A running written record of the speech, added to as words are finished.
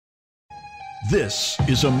This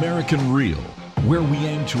is American Real, where we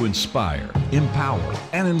aim to inspire, empower,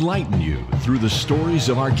 and enlighten you through the stories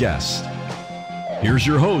of our guests. Here's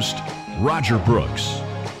your host, Roger Brooks.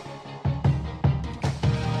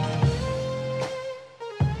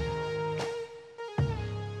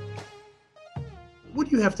 What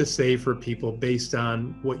do you have to say for people based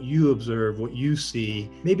on what you observe, what you see?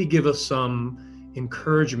 Maybe give us some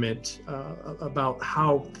encouragement about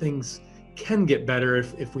how things can get better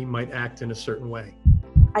if we might act in a certain way.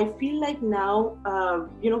 I feel like now,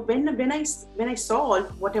 when I saw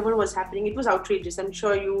whatever was happening, it was outrageous. I'm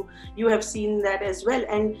sure you have seen that as well.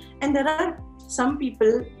 And there are some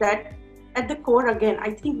people that, at the core, again,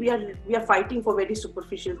 I think we are fighting for very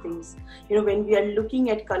superficial things. When we are looking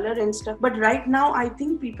at color and stuff. But right now, I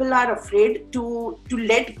think people are afraid to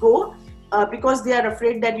let go. Because they are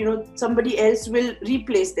afraid that somebody else will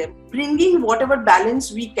replace them. Bringing whatever balance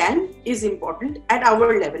we can is important at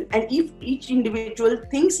our level, and if each individual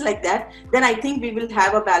thinks like that, then I think we will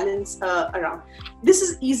have a balance around. This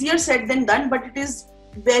is easier said than done, but it is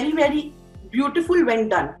very, very beautiful when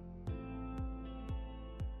done.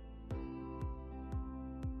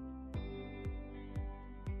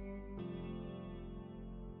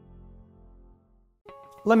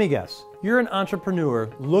 Let me guess, you're an entrepreneur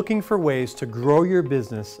looking for ways to grow your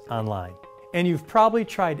business online. And you've probably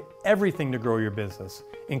tried everything to grow your business,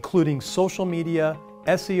 including social media,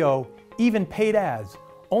 SEO, even paid ads,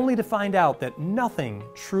 only to find out that nothing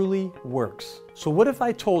truly works. So what if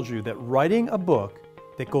I told you that writing a book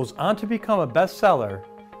that goes on to become a bestseller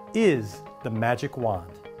is the magic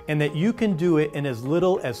wand, and that you can do it in as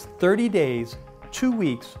little as 30 days, 2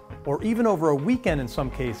 weeks, or even over a weekend in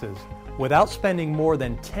some cases, without spending more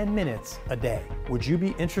than 10 minutes a day? Would you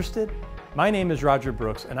be interested? My name is Roger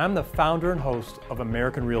Brooks, and I'm the founder and host of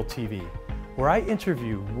American Real TV, where I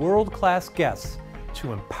interview world-class guests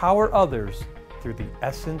to empower others through the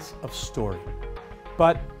essence of story.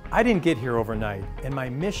 But I didn't get here overnight, and my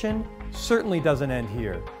mission certainly doesn't end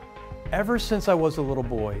here. Ever since I was a little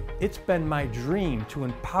boy, it's been my dream to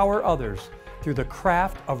empower others through the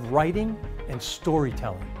craft of writing and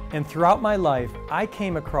storytelling. And throughout my life, I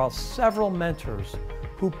came across several mentors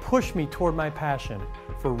who pushed me toward my passion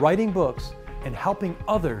for writing books and helping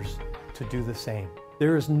others to do the same.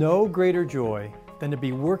 There is no greater joy than to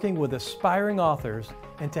be working with aspiring authors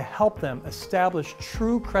and to help them establish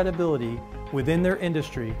true credibility within their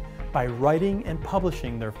industry by writing and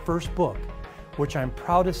publishing their first book, which I'm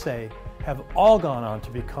proud to say have all gone on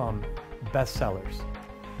to become bestsellers.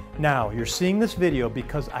 Now, you're seeing this video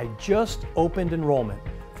because I just opened enrollment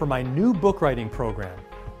for my new book writing program,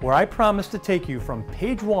 where I promise to take you from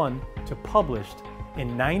page 1 to published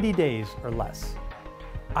in 90 days or less.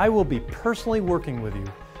 I will be personally working with you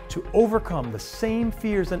to overcome the same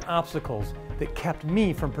fears and obstacles that kept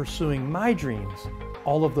me from pursuing my dreams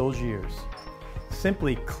all of those years.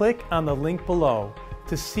 Simply click on the link below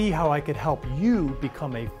to see how I could help you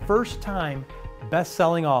become a first-time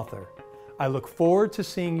best-selling author. I look forward to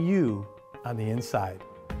seeing you on the inside.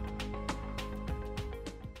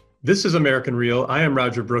 This is American Real. I am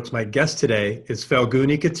Roger Brooks. My guest today is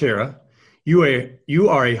Falguni Katira. You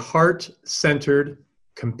are a heart-centered,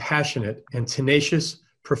 compassionate, and tenacious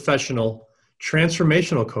professional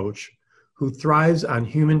transformational coach who thrives on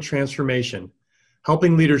human transformation,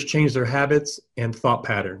 helping leaders change their habits and thought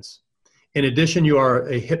patterns. In addition, you are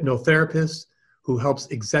a hypnotherapist who helps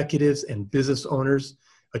executives and business owners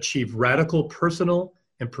achieve radical personal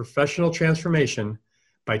and professional transformation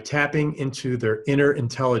by tapping into their inner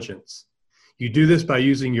intelligence. You do this by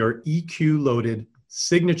using your EQ-loaded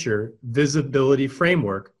signature visibility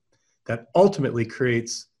framework that ultimately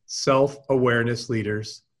creates self-awareness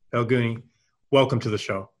leaders. Falguni, welcome to the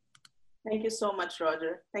show. Thank you so much,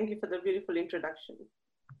 Roger. Thank you for the beautiful introduction.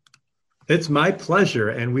 It's my pleasure,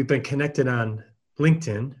 and we've been connected on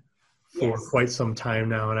LinkedIn for Yes. quite some time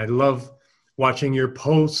now, and I love watching your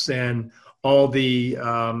posts and all the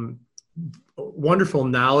wonderful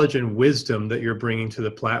knowledge and wisdom that you're bringing to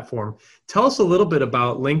the platform. Tell us a little bit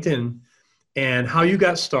about LinkedIn and how you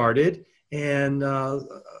got started, and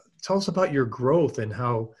tell us about your growth and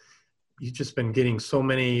how you've just been getting so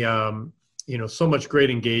many, so much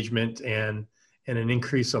great engagement and an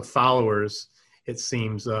increase of followers, it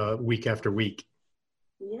seems, week after week.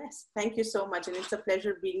 Yes, thank you so much. And it's a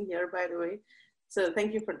pleasure being here, by the way. So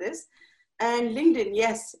thank you for this. And LinkedIn,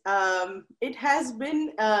 yes, it has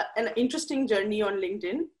been an interesting journey on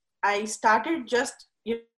LinkedIn. I started just,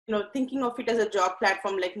 thinking of it as a job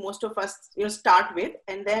platform like most of us, start with.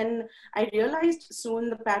 And then I realized soon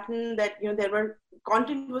the pattern that, there were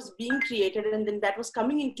content was being created and then that was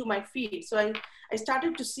coming into my feed. So I I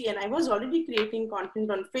started to see, and I was already creating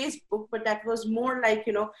content on Facebook, but that was more like,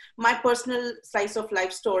 my personal slice of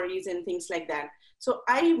life stories and things like that. So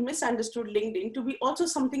I misunderstood LinkedIn to be also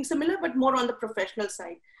something similar, but more on the professional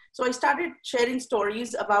side. So I started sharing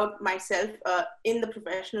stories about myself in the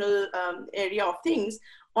professional area of things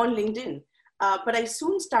on LinkedIn. But I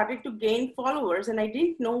soon started to gain followers and I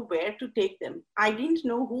didn't know where to take them. I didn't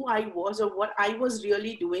know who I was or what I was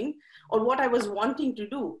really doing or what I was wanting to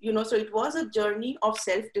do. So it was a journey of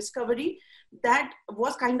self-discovery that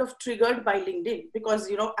was kind of triggered by LinkedIn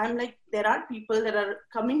because, I'm like, there are people that are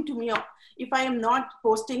coming to me. If I am not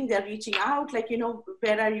posting, they're reaching out like,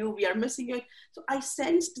 where are you? We are missing you. So I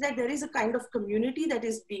sensed that there is a kind of community that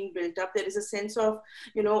is being built up. There is a sense of,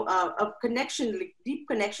 of connection, like deep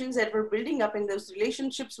connections that were building up, and those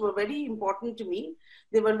relationships were very important to me.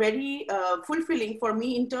 They were very fulfilling for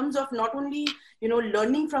me in terms of not only,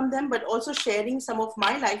 learning from them, but also sharing some of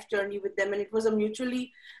my life journey with them. And it was a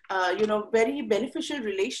mutually, very beneficial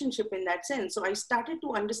relationship in that sense. So I started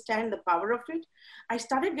to understand the power of it. I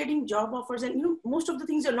started getting job offers, and most of the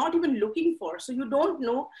things you're not even looking for. So you don't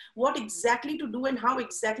know what exactly to do and how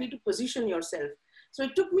exactly to position yourself. So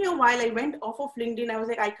it took me a while. I went off of LinkedIn. I was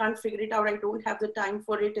like, I can't figure it out. I don't have the time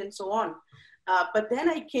for it and so on. But then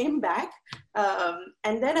I came back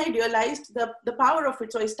and then I realized the power of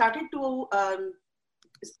it. So I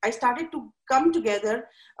started to come together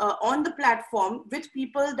on the platform with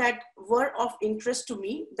people that were of interest to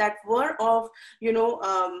me, that were of,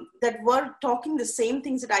 that were talking the same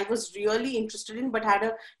things that I was really interested in, but had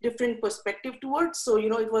a different perspective towards. So,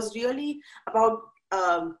 it was really about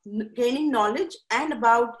gaining knowledge and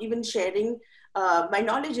about even sharing my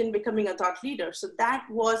knowledge in becoming a thought leader. So that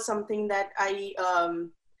was something that I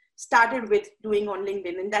started with doing on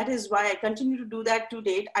LinkedIn. And that is why I continue to do that to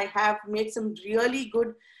date. I have made some really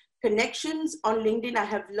good connections on LinkedIn. I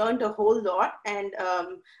have learned a whole lot, and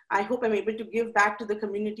I hope I'm able to give back to the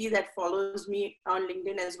community that follows me on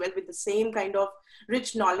LinkedIn as well with the same kind of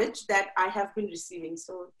rich knowledge that I have been receiving.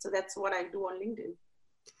 So that's what I do on LinkedIn.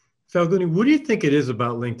 Falguni, what do you think it is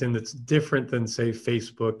about LinkedIn that's different than, say,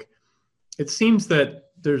 Facebook? It seems that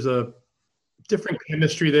there's a different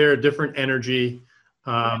chemistry there, a different energy.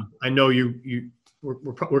 I know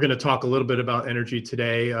we're going to talk a little bit about energy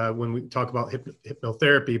today when we talk about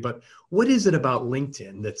hypnotherapy, but what is it about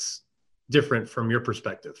LinkedIn that's different from your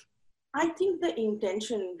perspective? I think the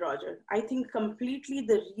intention, Roger. I think completely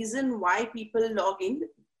the reason why people log in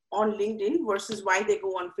on LinkedIn versus why they go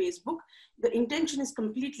on Facebook, the intention is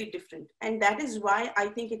completely different. And that is why I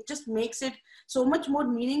think it just makes it so much more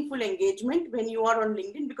meaningful engagement when you are on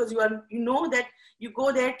LinkedIn, because you know that you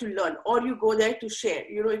go there to learn or you go there to share.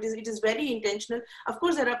 It is very intentional. Of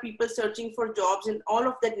course, there are people searching for jobs and all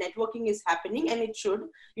of that networking is happening, and it should.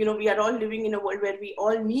 We are all living in a world where we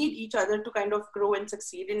all need each other to kind of grow and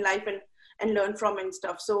succeed in life and learn from and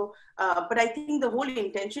stuff. So, but I think the whole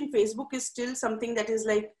intention, Facebook is still something that is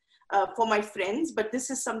like, for my friends, but this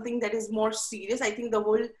is something that is more serious. I think the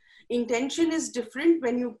whole intention is different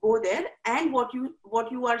when you go there, and what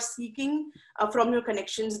you are seeking from your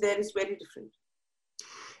connections there is very different.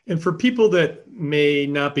 And for people that may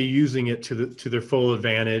not be using it to their full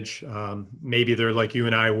advantage, maybe they're like you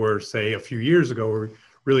and I were, say, a few years ago, we're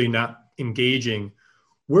really not engaging.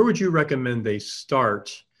 Where would you recommend they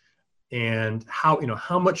start, and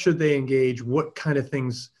how much should they engage? What kind of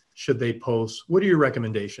things should they post? What are your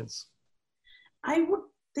recommendations? I would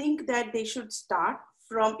think that they should start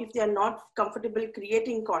from, if they are not comfortable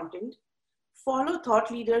creating content, follow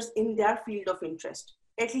thought leaders in their field of interest,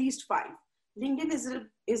 at least 5. LinkedIn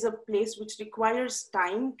is a place which requires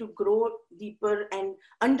time to grow deeper and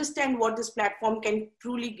understand what this platform can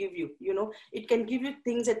truly give you. It can give you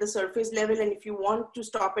things at the surface level, and if you want to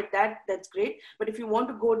stop at that, that's great. But if you want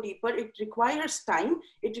to go deeper, it requires time,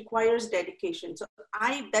 it requires dedication. So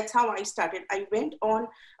that's how I started. I went on,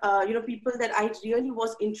 people that I really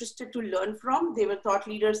was interested to learn from. They were thought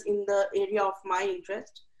leaders in the area of my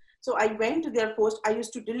interest. So I went to their post. I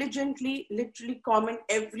used to diligently, literally comment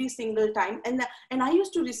every single time. And I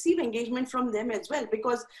used to receive engagement from them as well,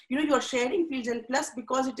 because, you're sharing fields, and plus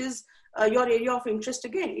because it is your area of interest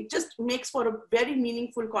again, it just makes for a very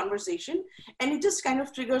meaningful conversation. And it just kind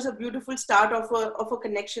of triggers a beautiful start of a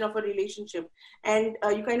connection, of a relationship. And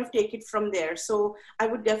you kind of take it from there. So I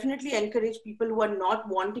would definitely encourage people who are not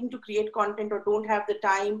wanting to create content or don't have the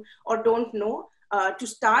time or don't know, to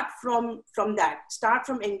start from that. Start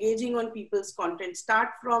from engaging on people's content. Start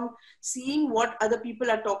from seeing what other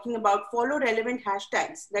people are talking about. Follow relevant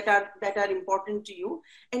hashtags that are important to you,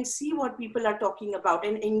 and see what people are talking about,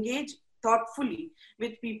 and engage thoughtfully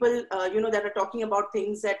with people that are talking about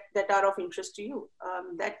things that are of interest to you.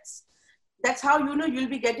 that's how, you'll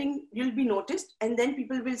be noticed, and then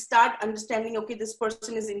people will start understanding, okay, this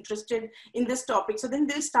person is interested in this topic. So then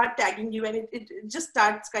they'll start tagging you, and it just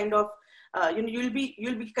starts kind of, you'll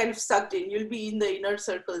be kind of sucked in. You'll be in the inner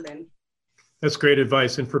circle then. That's great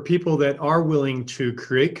advice. And for people that are willing to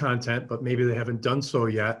create content, but maybe they haven't done so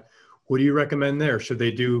yet, what do you recommend there? Should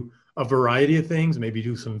they do a variety of things, maybe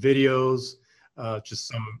do some videos, just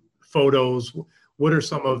some photos? What are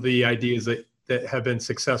some of the ideas that have been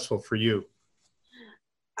successful for you?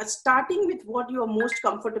 Starting with what you are most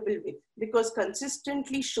comfortable with, because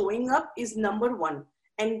consistently showing up is number one.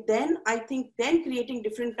 And then I think then creating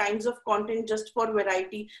different kinds of content just for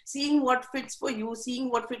variety, seeing what fits for you,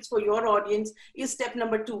 seeing what fits for your audience is step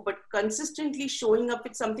number two. But consistently showing up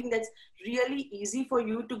with something that's really easy for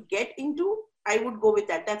you to get into, I would go with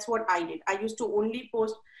that. That's what I did. I used to only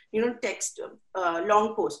post, text,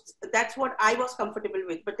 long posts. That's what I was comfortable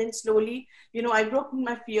with. But then slowly, I broke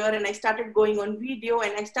my fear and I started going on video,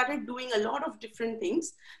 and I started doing a lot of different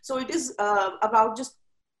things. So it is about just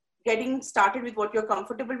getting started with what you're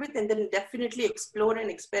comfortable with, and then definitely explore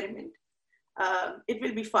and experiment. It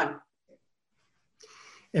will be fun.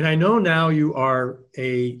 And I know now you are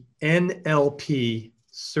a NLP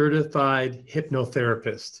certified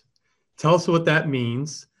hypnotherapist. Tell us what that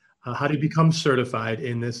means. How do you become certified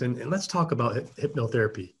in this? And let's talk about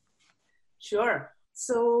hypnotherapy. Sure.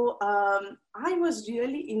 So I was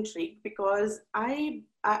really intrigued because I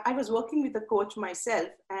was working with a coach myself,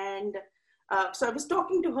 and so I was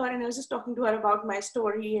talking to her, and I was just talking to her about my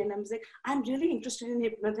story, and I was like, I'm really interested in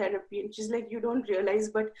hypnotherapy. And she's like, you don't realize,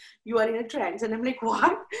 but you are in a trance. And I'm like,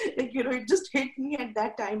 what? Like, it just hit me at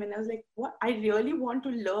that time. And I was like, what? I really want to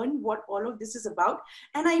learn what all of this is about.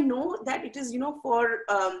 And I know that it is,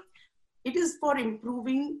 it is for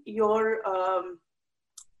improving your,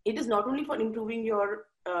 it is not only for improving your,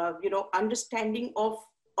 understanding of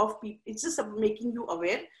people. It's just making you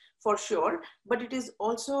aware, for sure, but it is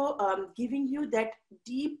also giving you that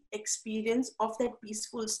deep experience of that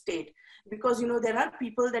peaceful state. Because, there are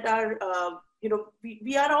people that are,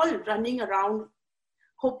 we are all running around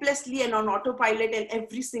hopelessly and on autopilot, and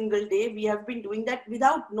every single day we have been doing that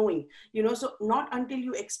without knowing, so not until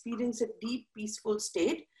you experience a deep peaceful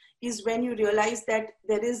state is when you realize that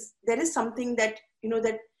there is something that,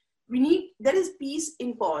 that we need. There is peace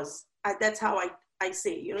in pause. That's how I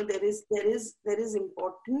say, there is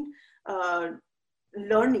important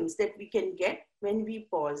learnings that we can get when we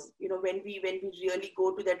pause, when we really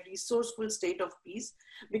go to that resourceful state of peace,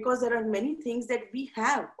 because there are many things that we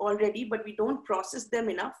have already, but we don't process them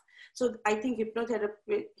enough. So I think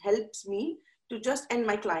hypnotherapy helps me to just, and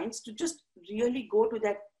my clients, to just really go to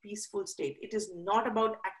that peaceful state. It is not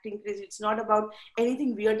about acting crazy. It's not about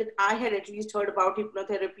anything weird that I had at least heard about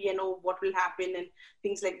hypnotherapy and what will happen and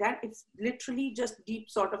things like that. It's literally just deep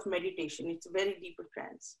sort of meditation. It's a very deep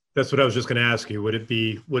trance. That's what I was just going to ask you. Would it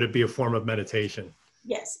be a form of meditation?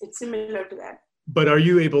 Yes, it's similar to that. But are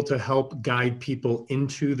you able to help guide people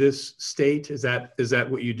into this state? Is that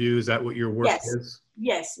what you do? Is that what your work is?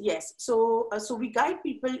 Yes. So we guide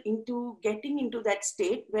people into getting into that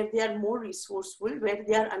state where they are more resourceful, where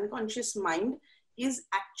their unconscious mind is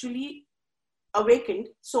actually awakened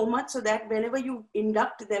so much so that whenever you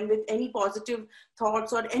induct them with any positive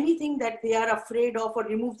thoughts or anything that they are afraid of, or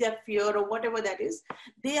remove their fear or whatever that is,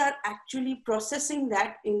 they are actually processing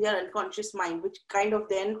that in their unconscious mind, which kind of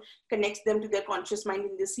then connects them to their conscious mind,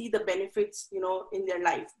 and they see the benefits, in their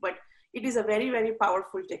life. But it is a very, very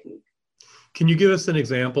powerful technique. Can you give us an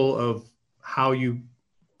example of how you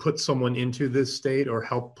put someone into this state, or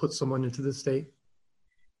help put someone into this state?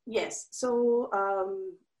 Yes. So,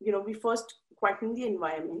 we first quieten the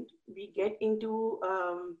environment. We get into,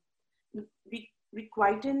 we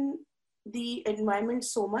quieten the environment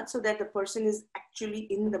so much so that the person is actually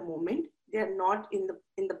in the moment. They are not in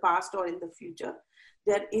the past or in the future.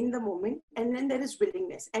 They're in the moment. And then there is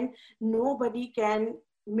willingness. And nobody can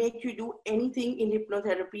make you do anything in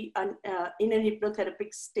hypnotherapy and in a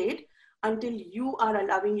hypnotherapic state until you are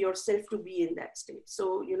allowing yourself to be in that state.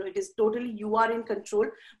 So, it is totally, you are in control,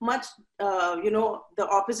 much, the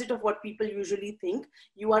opposite of what people usually think.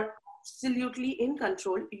 You are absolutely in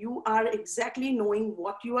control. You are exactly knowing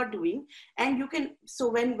what you are doing. And you can, so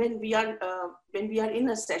when we are in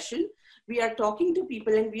a session, we are talking to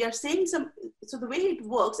people and we are saying so the way it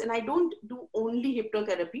works, and I don't do only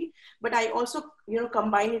hypnotherapy, but I also,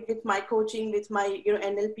 combine it with my coaching, with my,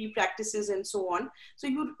 NLP practices and so on. So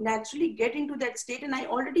you naturally get into that state, and I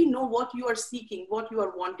already know what you are seeking, what you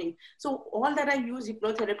are wanting. So all that I use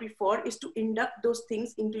hypnotherapy for is to induct those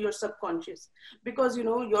things into your subconscious, because,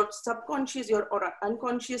 your subconscious, or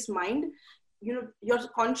unconscious mind your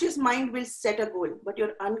conscious mind will set a goal, but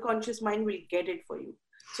your unconscious mind will get it for you.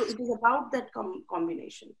 So it is about that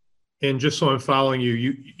combination. And just so I'm following you,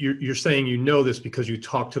 you're saying you know this because you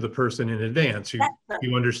talk to the person in advance.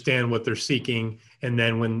 You understand what they're seeking, and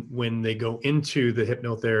then when they go into the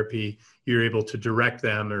hypnotherapy, you're able to direct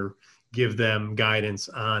them or give them guidance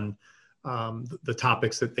on the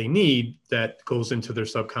topics that they need that goes into their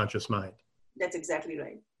subconscious mind. That's exactly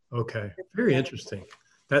right. Okay, very interesting.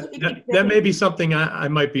 That may be something I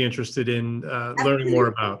might be interested in learning more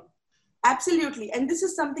about. Absolutely. And this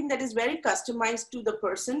is something that is very customized to the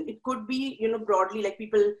person. It could be, broadly, like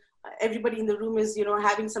people, everybody in the room is,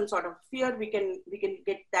 having some sort of fear. We can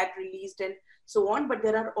get that released and so on. But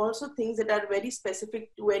there are also things that are very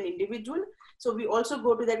specific to an individual. So we also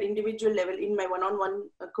go to that individual level. In my one-on-one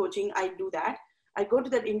coaching, I do that. I go to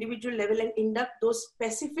that individual level and induct those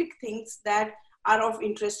specific things that are of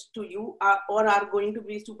interest to you or are going to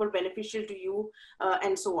be super beneficial to you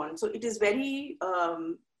and so on. So it is very...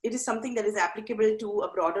 it is something that is applicable to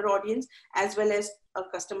a broader audience as well as a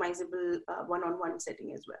customizable one-on-one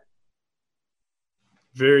setting as well.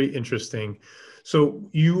 Very interesting. So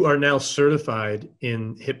you are now certified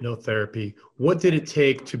in hypnotherapy. What did it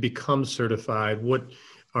take to become certified? What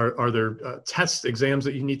are there tests, exams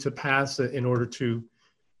that you need to pass in order to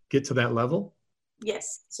get to that level?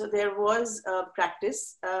 Yes. So there was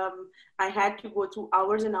practice. I had to go through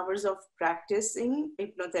hours and hours of practicing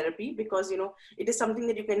hypnotherapy because, it is something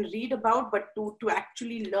that you can read about, but to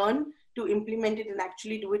actually learn, to implement it and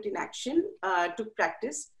actually do it in action took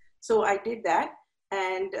practice. So I did that.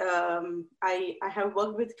 And I have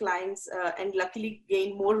worked with clients and luckily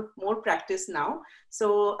gained more practice now.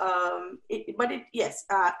 So,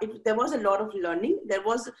 there was a lot of learning. There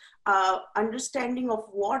was understanding of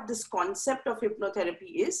what this concept of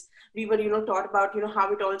hypnotherapy is. We were, taught about,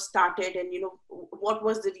 how it all started and, what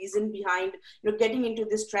was the reason behind, getting into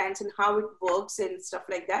this trance and how it works and stuff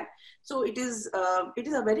like that. So it is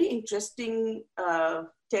a very interesting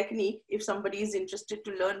technique if somebody is interested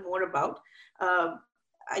to learn more about.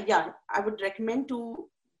 I would recommend to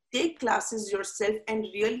take classes yourself and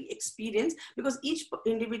really experience, because each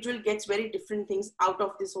individual gets very different things out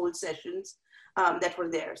of this whole sessions that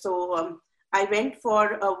were there. So I went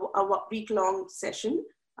for a week-long session.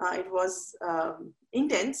 It was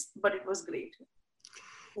intense, but it was great.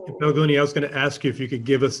 Falguni, I was going to ask you if you could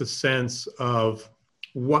give us a sense of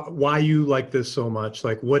why you like this so much.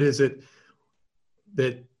 Like, what is it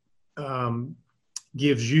that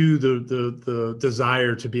gives you the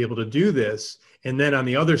desire to be able to do this? And then on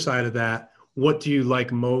the other side of that, what do you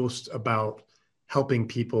like most about helping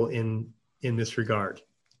people in this regard?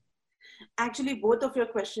 Actually, both of your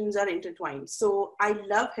questions are intertwined. So I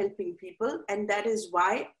love helping people, and that is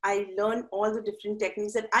why I learn all the different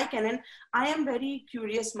techniques that I can. And I am very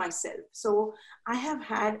curious myself. So I have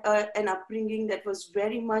had an upbringing that was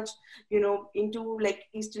very much, into like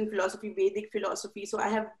Eastern philosophy, Vedic philosophy. So I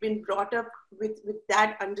have been brought up with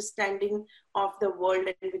that understanding of the world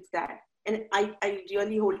and with that. And I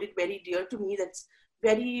really hold it very dear to me. That's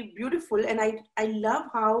very beautiful. And I love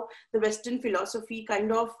how the Western philosophy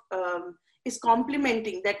kind of is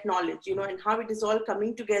complementing that knowledge, and how it is all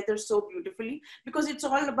coming together so beautifully, because it's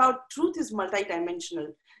all about truth is multidimensional,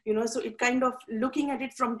 so it kind of looking at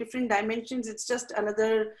it from different dimensions. It's just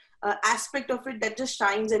another aspect of it that just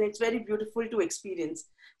shines, and it's very beautiful to experience.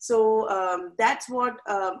 So that's why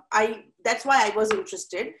I was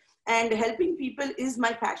interested, and helping people is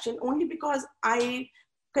my passion, only because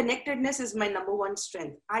connectedness is my number one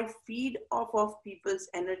strength. I feed off of people's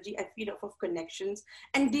energy. I feed off of connections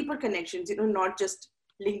and deeper connections, not just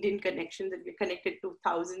LinkedIn connections that we're connected to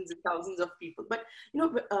thousands and thousands of people. But,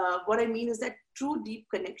 what I mean is that true deep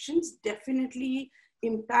connections definitely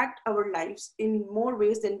impact our lives in more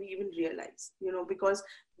ways than we even realize, because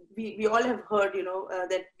we all have heard,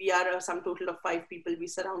 that we are a sum total of 5 people we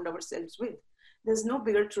surround ourselves with. There's no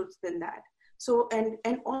bigger truth than that. So,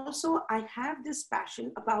 and also I have this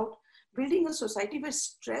passion about building a society where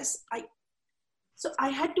so I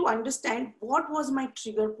had to understand what was my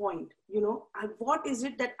trigger point, what is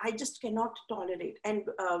it that I just cannot tolerate. And,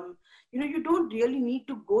 you don't really need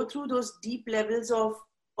to go through those deep levels of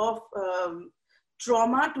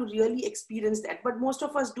trauma to really experience that. But most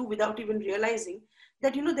of us do without even realizing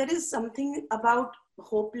that, there is something about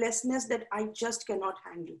hopelessness that I just cannot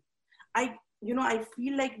handle. I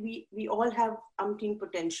feel like we all have umpteen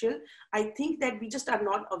potential. I think that we just are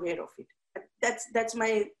not aware of it. That's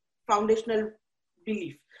my foundational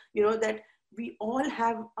belief, that we all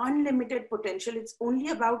have unlimited potential. It's only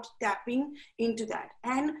about tapping into that.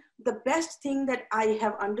 And the best thing that I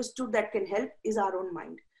have understood that can help is our own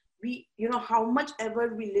mind. We, how much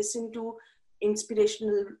ever we listen to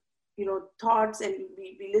inspirational, thoughts, and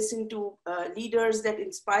we listen to leaders that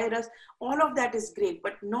inspire us. All of that is great,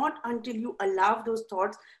 but not until you allow those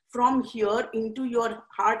thoughts from here into your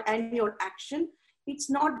heart and your action, it's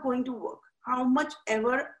not going to work. How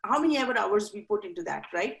many ever hours we put into that,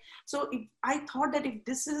 right? So I thought that if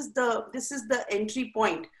this is the entry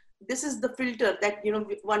point, this is the filter that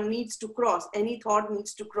one needs to cross, any thought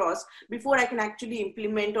needs to cross before I can actually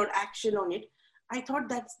implement or action on it. I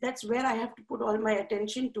thought that's where I have to put all my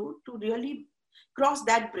attention to really cross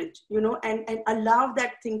that bridge, and allow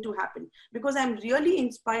that thing to happen, because I'm really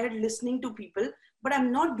inspired listening to people, but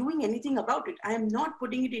I'm not doing anything about it. I am not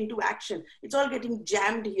putting it into action. It's all getting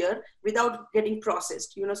jammed here without getting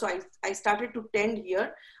processed, so I started to tend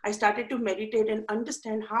here. I started to meditate and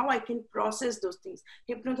understand how I can process those things.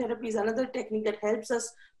 Hypnotherapy is another technique that helps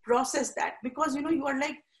us process that, because, you are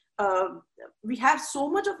like, we have so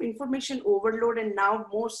much of information overload, and now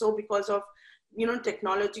more so because of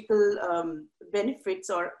technological benefits,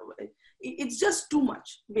 or it's just too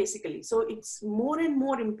much basically. So it's more and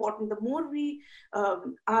more important. The more we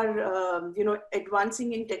are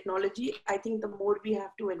advancing in technology, I think the more we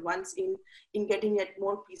have to advance in getting at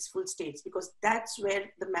more peaceful states, because that's where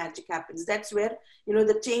the magic happens. That's where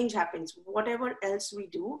the change happens. Whatever else we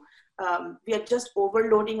do, we are just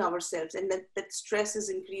overloading ourselves, and that stress is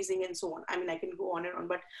increasing and so on. I mean, I can go on and on,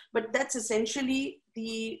 but that's essentially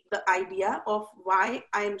the idea of why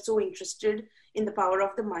I am so interested in the power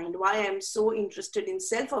of the mind, why I am so interested in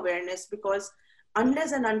self-awareness, because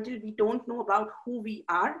unless and until we don't know about who we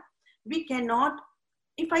are, we cannot,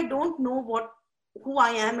 if I don't know who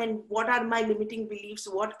I am and what are my limiting beliefs,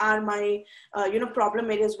 what are my problem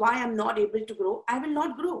areas, why I'm not able to grow, I will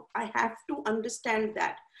not grow. I have to understand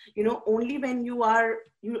that. Only when you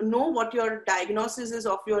know what your diagnosis is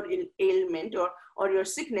of your ailment or your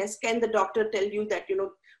sickness, can the doctor tell you that,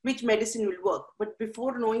 which medicine will work. But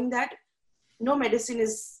before knowing that, no medicine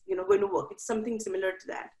is, going to work. It's something similar to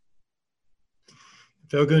that.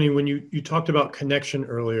 Falguni, when you talked about connection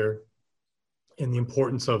earlier and the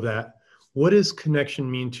importance of that, what does connection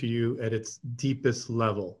mean to you at its deepest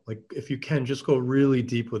level? Like, if you can just go really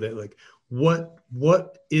deep with it, like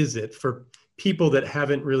what is it for people that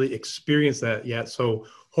haven't really experienced that yet? So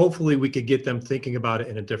hopefully we could get them thinking about it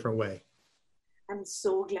in a different way. I'm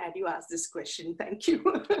so glad you asked this question. Thank you.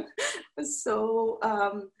 So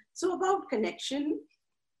about connection.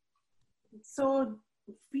 So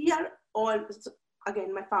we are all,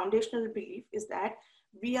 again, my foundational belief is that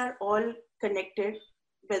we are all connected,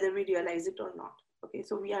 whether we realize it or not. Okay,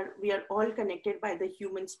 so we are all connected by the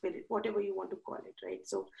human spirit, whatever you want to call it, right?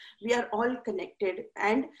 So we are all connected,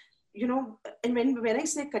 and and when I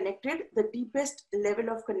say connected, the deepest level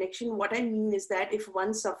of connection, what I mean is that if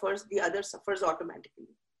one suffers, the other suffers automatically.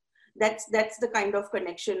 That's the kind of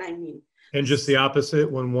connection I mean. And just the opposite,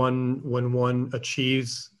 when one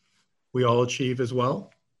achieves, we all achieve as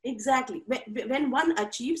well. Exactly. When one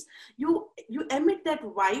achieves, you emit that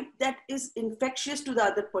vibe that is infectious to the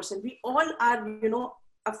other person. We all are,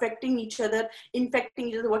 affecting each other, infecting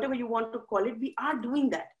each other, whatever you want to call it. We are doing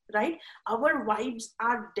that, right? Our vibes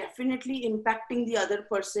are definitely impacting the other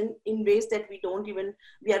person in ways that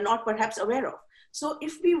we are not perhaps aware of. So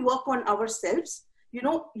if we work on ourselves,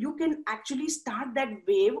 you can actually start that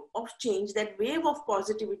wave of change, that wave of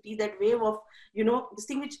positivity, that wave of, this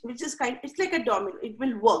thing which is it's like a domino. It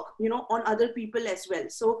will work, on other people as well.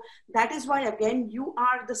 So that is why, again, you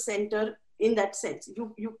are the center in that sense.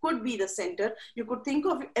 You could be the center. You could think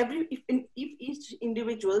of if each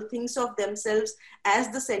individual thinks of themselves as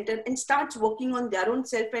the center and starts working on their own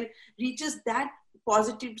self and reaches that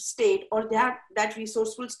positive state or that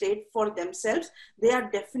resourceful state for themselves, they are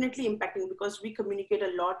definitely impacting, because we communicate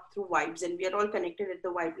a lot through vibes, and we are all connected at the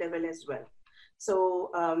vibe level as well. So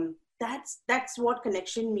that's what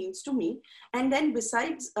connection means to me. And then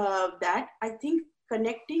besides that, I think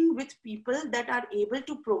connecting with people that are able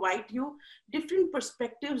to provide you different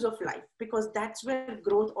perspectives of life, because that's where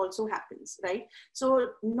growth also happens, right?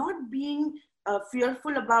 So not being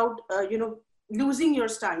fearful about, losing your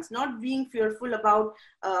stance, not being fearful about,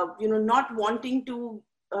 not wanting to,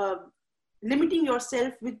 limiting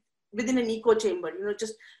yourself within an echo chamber,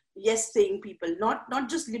 just yes saying people, not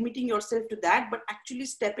just limiting yourself to that, but actually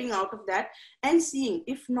stepping out of that and seeing,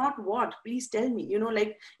 if not what, please tell me,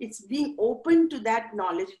 like it's being open to that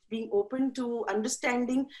knowledge, it's being open to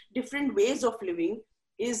understanding different ways of living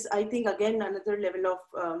is, I think, again, another level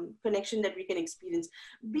of connection that we can experience.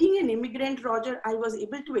 Being an immigrant, Roger, I was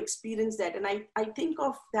able to experience that. And I think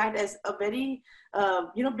of that as a very,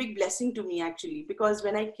 big blessing to me, actually, because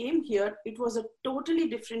when I came here, it was a totally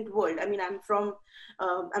different world. I mean, I'm from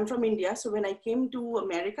India. So when I came to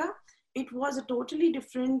America, it was a totally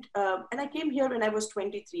different, and I came here when I was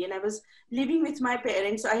 23 and I was living with my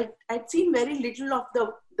parents. So I'd seen very little of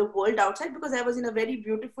the world outside because I was in a very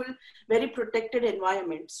beautiful, very protected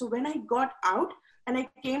environment. So when I got out and I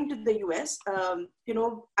came to the US,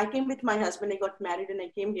 I came with my husband, I got married and I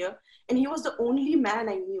came here, and he was the only man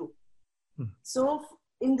I knew. So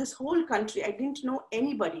in this whole country, I didn't know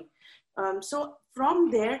anybody. So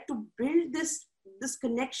from there to build this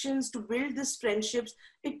connections, to build this friendships,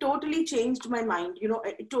 it totally changed my mind.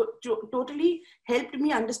 It totally helped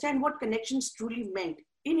me understand what connections truly meant.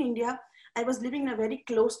 In India, I was living in a very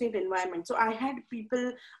close-knit environment. So I had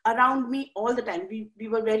people around me all the time. We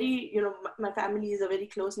were very, my family is a very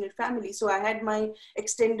close-knit family. So I had my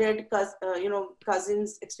extended,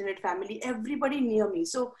 cousins, extended family, everybody near me.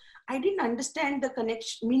 So I didn't understand the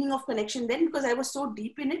meaning of connection then because I was so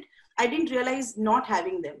deep in it. I didn't realize not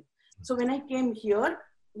having them. So when I came here,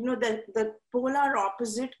 the polar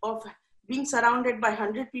opposite of being surrounded by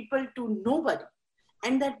 100 people to nobody.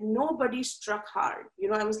 And that nobody struck hard.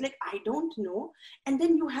 I was like, I don't know. And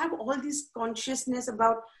then you have all this consciousness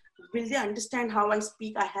about, will they understand how I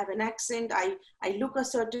speak? I have an accent. I look a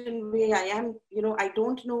certain way. I am, I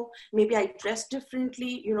don't know. Maybe I dress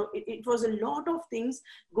differently. It was a lot of things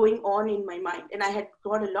going on in my mind. And I had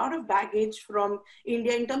got a lot of baggage from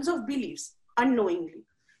India in terms of beliefs, unknowingly.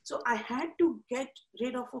 So I had to get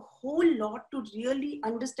rid of a whole lot to really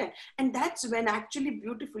understand. And that's when actually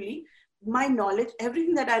beautifully, my knowledge,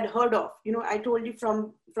 everything that I'd heard of, I told you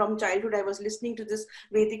from childhood, I was listening to this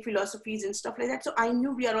Vedic philosophies and stuff like that. So I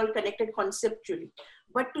knew we are all connected conceptually,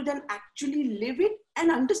 but to then actually live it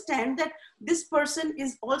and understand that this person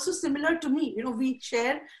is also similar to me. We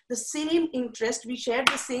share the same interest, we share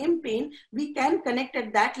the same pain, we can connect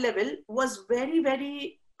at that level was very,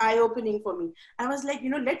 very eye-opening for me. I was like,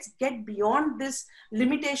 let's get beyond this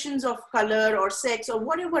limitations of color or sex or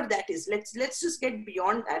whatever that is. Let's just get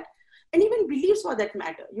beyond that. And even beliefs for that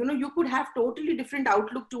matter. You could have totally different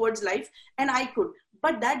outlook towards life and I could,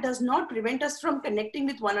 but that does not prevent us from connecting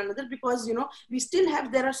with one another because, we still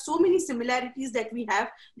have, there are so many similarities that we have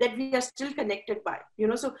that we are still connected by,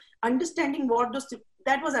 so understanding what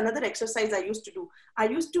that was another exercise I used to do. I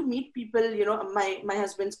used to meet people, my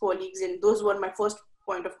husband's colleagues, and those were my first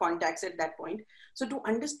point of contacts at that point. So to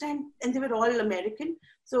understand, and they were all American.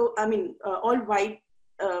 So, all white,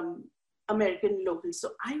 American locals.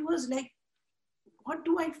 So I was like, what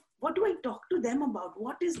do I talk to them about?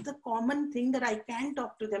 What is the common thing that I can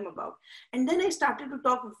talk to them about? And then I started to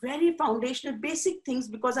talk very foundational, basic things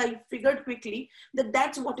because I figured quickly that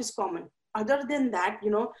that's what is common. Other than that,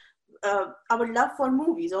 our love for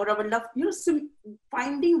movies or our love,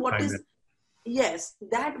 finding what is. Yes,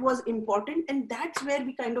 that was important. And that's where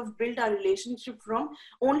we kind of built our relationship from,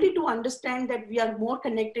 only to understand that we are more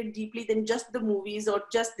connected deeply than just the movies or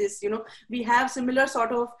just this, we have similar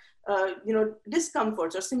sort of,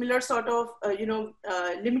 discomforts or similar sort of,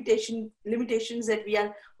 limitations that we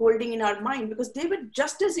are holding in our mind, because they were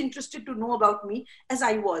just as interested to know about me as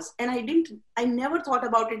I was. And I never thought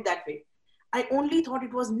about it that way. I only thought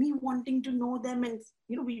it was me wanting to know them. And,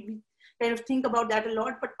 we kind of think about that a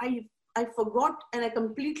lot, but I forgot and I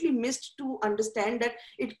completely missed to understand that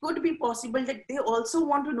it could be possible that they also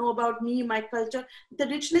want to know about me, my culture, the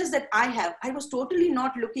richness that I have. I was totally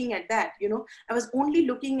not looking at that, I was only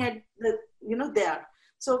looking at the, there.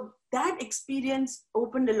 So that experience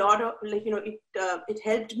opened a lot of, it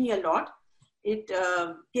helped me a lot. It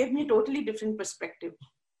gave me a totally different perspective.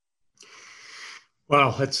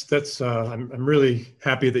 Wow, I'm really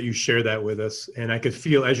happy that you shared that with us. And I could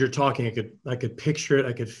feel as you're talking, I could picture it.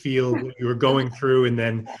 I could feel what you were going through, and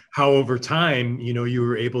then how over time, you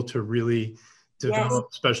were able to really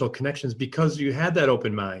develop special connections because you had that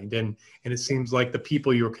open mind, and it seems like the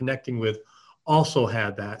people you were connecting with also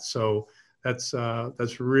had that. So that's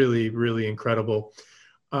really, really incredible.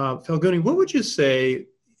 Falguni, what would you say?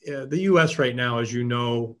 The U.S. right now, as you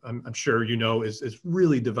know, I'm sure you know, is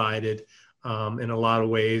really divided. In a lot of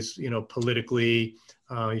ways, politically,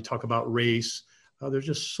 you talk about race, there's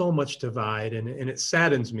just so much divide, and it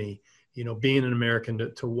saddens me, being an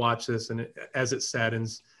American to watch this, and as it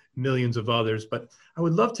saddens millions of others. But I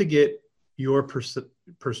would love to get your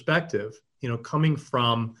perspective, coming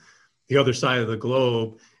from the other side of the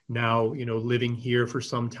globe now, living here for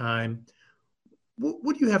some time.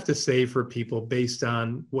 What do you have to say for people based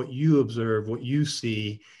on what you observe, what you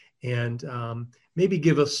see, and maybe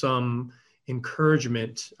give us some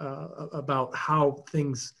encouragement about how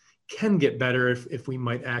things can get better if we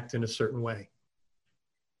might act in a certain way?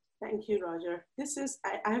 Thank you, Roger.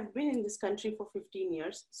 I have been in this country for 15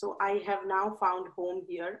 years. So I have now found home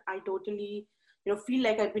here. I totally feel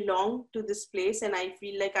like I belong to this place, and I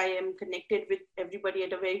feel like I am connected with everybody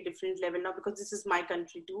at a very different level now, because this is my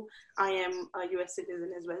country too. I am a US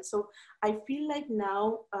citizen as well. So I feel like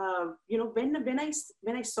now, when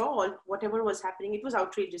I saw whatever was happening, it was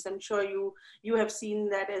outrageous. I'm sure you have seen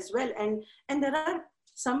that as well. And there are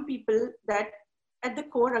some people that at the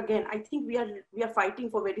core, again, I think we are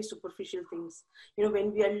fighting for very superficial things.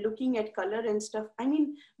 When we are looking at color and stuff, I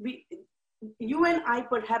mean, you and I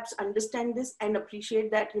perhaps understand this and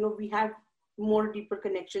appreciate that, we have more deeper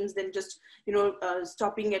connections than just,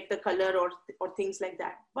 stopping at the color or things like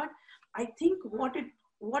that. But I think what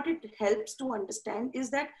it helps to understand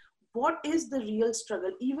is that what is the real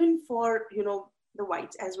struggle, even for, the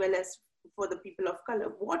whites as well as for the people of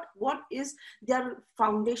color. What is their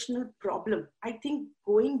foundational problem? I think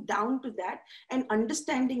going down to that and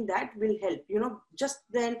understanding that will help.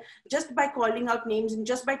 Just by calling out names and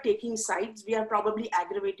just by taking sides, we are probably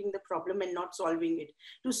aggravating the problem and not solving it.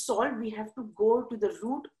 To solve, we have to go to the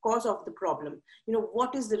root cause of the problem.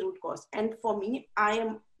 What is the root cause? And for me,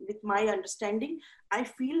 with my understanding, I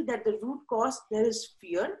feel that the root cause, there is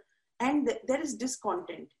fear, and there is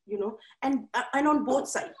discontent, and on both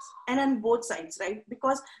sides, right?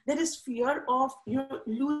 Because there is fear of,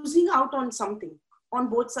 losing out on something on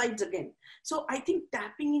both sides again. So I think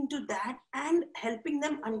tapping into that and helping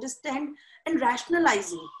them understand and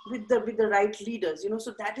rationalizing with the right leaders,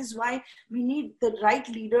 so that is why we need the right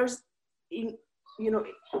leaders in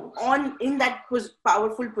that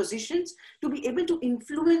powerful positions to be able to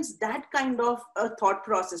influence that kind of thought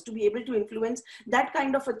process, to be able to influence that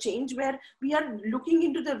kind of a change where we are looking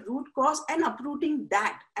into the root cause and uprooting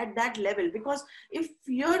that at that level. Because if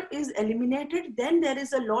fear is eliminated, then there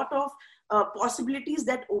is a lot of possibilities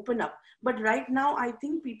that open up. But right now, I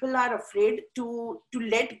think people are afraid to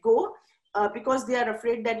let go, because they are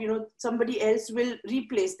afraid that, somebody else will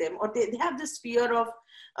replace them, or they have this fear of,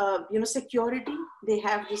 security. They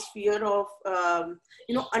have this fear of,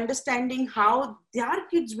 understanding how their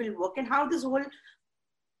kids will work and how this whole,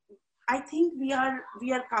 I think we are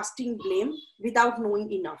casting blame without knowing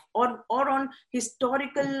enough, or on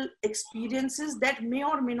historical experiences that may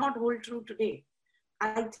or may not hold true today.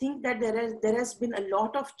 I think that there has been a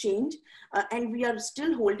lot of change, and we are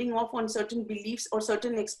still holding off on certain beliefs or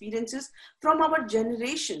certain experiences from our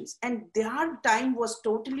generations, and their time was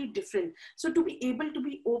totally different. So to be able to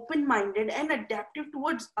be open-minded and adaptive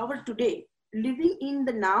towards our today, living in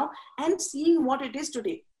the now and seeing what it is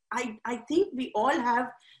today. I think we all have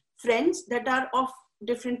friends that are of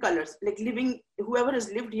different colors, like whoever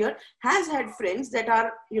has lived here has had friends that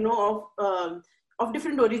are, of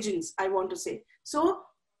different origins, I want to say. So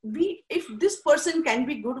if this person can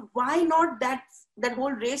be good, why not that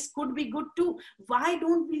whole race could be good too? Why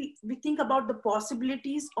don't we think about the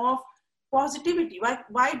possibilities of positivity?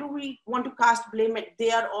 Why do we want to cast blame at they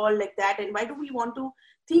are all like that? And why do we want to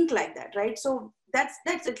think like that, right? So that's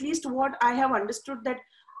at least what I have understood, that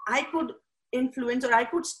I could influence, or I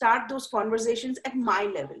could start those conversations at my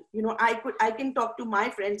level. I can talk to my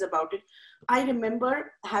friends about it. I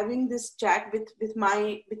remember having this chat with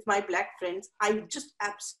my Black friends. I just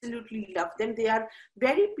absolutely love them. They are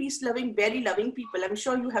very peace loving, very loving people. I'm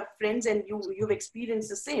sure you have friends and you've experienced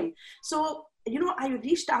the same. So, I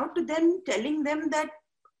reached out to them, telling them that,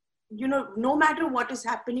 no matter what is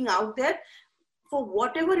happening out there, for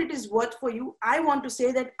whatever it is worth for you, I want to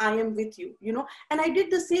say that I am with you, and I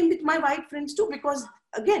did the same with my white friends too, because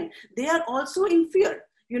again, they are also in fear,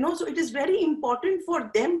 so it is very important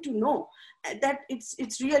for them to know that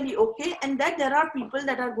it's really okay, and that there are people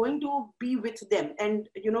that are going to be with them and,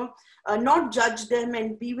 not judge them,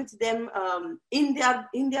 and be with them in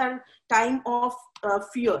their time of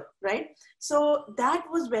fear, right? So that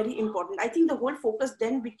was very important. I think the whole focus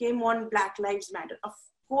then became on Black Lives Matter. Of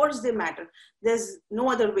course they matter. There's no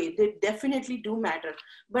other way. They definitely do matter.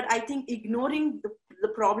 But I think ignoring the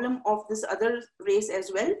problem of this other race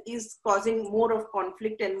as well is causing more of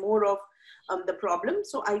conflict and more of the problem.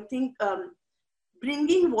 So I think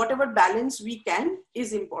bringing whatever balance we can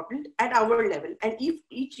is important at our level. And if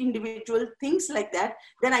each individual thinks like that,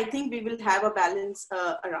 then I think we will have a balance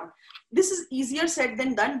around. This is easier said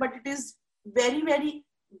than done, but it is very, very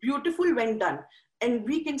beautiful when done. And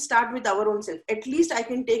we can start with our own self. At least I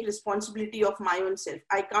can take responsibility of my own self.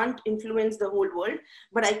 I can't influence the whole world,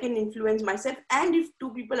 but I can influence myself. And if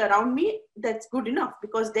two people around me, that's good enough,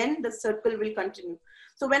 because then the circle will continue.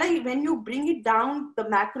 So when you bring it down, the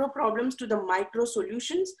macro problems to the micro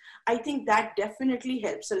solutions, I think that definitely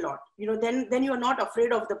helps a lot. Then you are not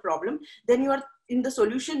afraid of the problem. Then you are in the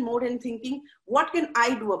solution mode and thinking, what can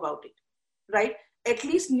I do about it? Right? at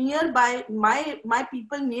least nearby, my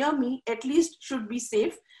people near me at least should be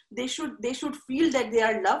safe. They should feel that they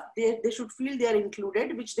are loved. They should feel they are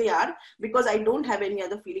included, which they are, because I don't have any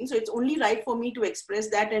other feeling. So it's only right for me to express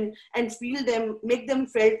that and feel them, make them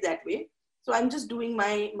felt that way. So I'm just doing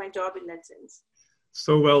my job in that sense.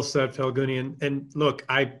 So well said, Falguni. And look,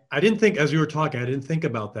 I didn't think, as you were talking, I didn't think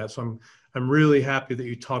about that. So I'm really happy that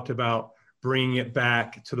you talked about bringing it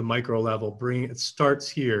back to the micro level. It starts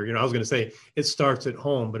here. I was going to say it starts at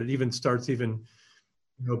home, but it even starts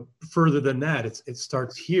further than that. It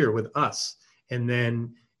starts here with us, and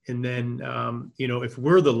then if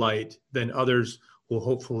we're the light, then others will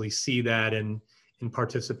hopefully see that and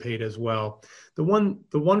participate as well. The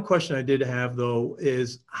one question I did have though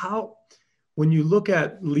is how, when you look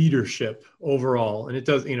at leadership overall, and it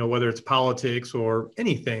does, whether it's politics or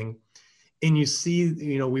anything, and you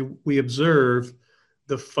see, we observe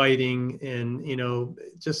the fighting and,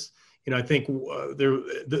 I think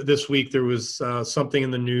this week there was something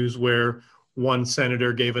in the news where one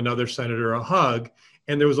senator gave another senator a hug,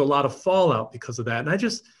 and there was a lot of fallout because of that.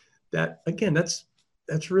 And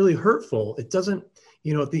that's really hurtful. It doesn't,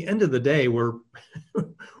 at the end of the day, we're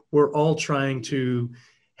all trying to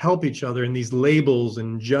help each other, and these labels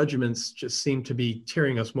and judgments just seem to be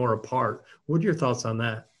tearing us more apart. What are your thoughts on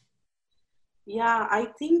that? Yeah, I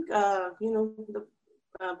think, the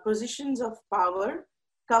positions of power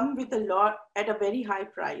come with a lot at a very high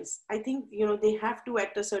price. I think, they have to,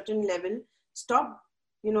 at a certain level, stop,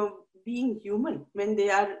 being human when they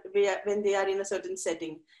are in a certain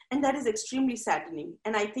setting. And that is extremely saddening.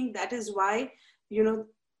 And I think that is why,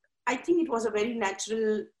 I think it was a very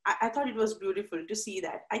natural, I thought it was beautiful to see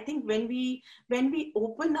that. I think when we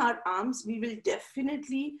open our arms, we will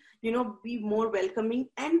definitely, be more welcoming.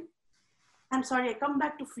 And I'm sorry, I come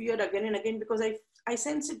back to fear again and again because I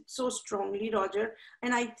sense it so strongly, Roger.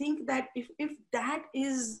 And I think that if that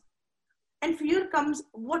is, and fear comes,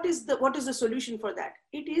 what is the solution for that?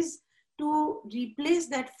 It is to replace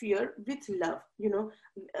that fear with love.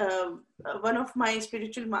 One of my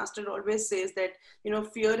spiritual master always says that,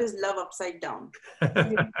 fear is love upside down.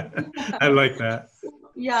 I like that.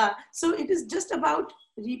 Yeah. So it is just about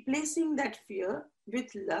replacing that fear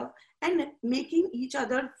with love and making each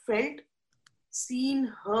other felt, seen,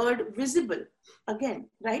 heard, visible again,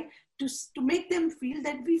 right? To make them feel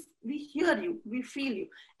that we hear you, we feel you.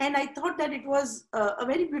 And I thought that it was a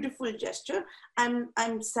very beautiful gesture. I'm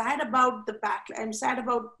sad about the back. I'm sad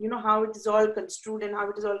about, how it is all construed and how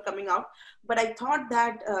it is all coming out. But I thought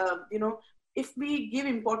that, if we give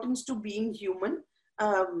importance to being human,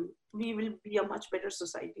 we will be a much better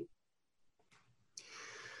society.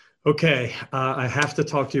 Okay, I have to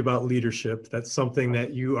talk to you about leadership. That's something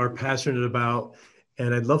that you are passionate about,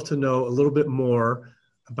 and I'd love to know a little bit more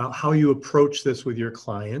about how you approach this with your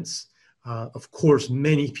clients. Of course,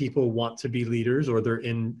 many people want to be leaders or they're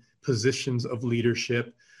in positions of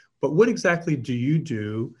leadership, but what exactly do you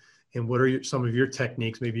do, and what are some of your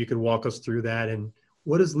techniques? Maybe you could walk us through that, and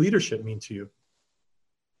what does leadership mean to you?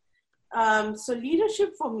 So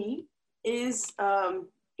leadership for me is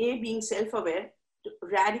being self-aware,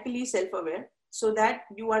 radically self-aware, so that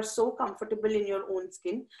you are so comfortable in your own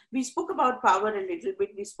skin. We spoke about power a little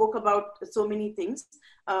bit. We spoke about so many things.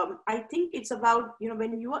 I think it's about,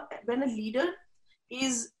 when a leader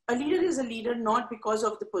is a leader not because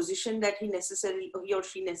of the position that he or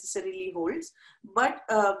she necessarily holds, but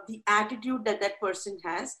the attitude that person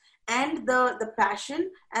has, and the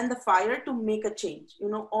passion and the fire to make a change,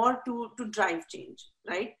 or to drive change,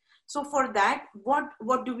 right? So for that,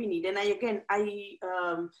 what do we need? And I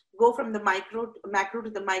go from the macro to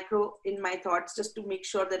the micro in my thoughts, just to make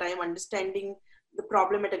sure that I am understanding the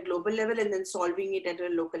problem at a global level and then solving it at a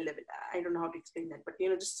local level. I don't know how to explain that, but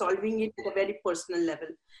just solving it at a very personal level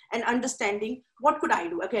and understanding what could I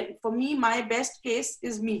do. Again, for me, my best case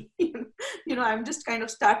is me. I'm just kind of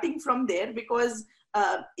starting from there, because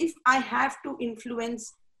if I have to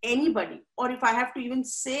influence anybody, or if I have to even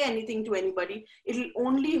say anything to anybody, it will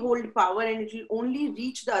only hold power and it will only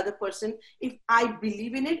reach the other person if I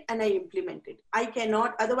believe in it and I implement it. I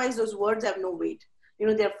cannot, otherwise those words have no weight.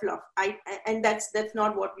 They're fluff. And that's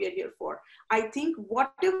not what we are here for. I think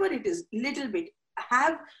whatever it is, little bit,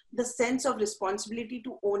 have the sense of responsibility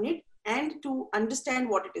to own it and to understand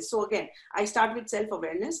what it is. So again, I start with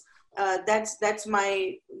self-awareness. That's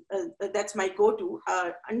my go-to.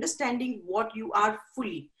 Understanding what you are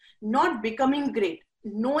fully, not becoming great,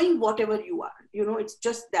 knowing whatever you are. It's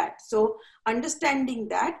just that. So understanding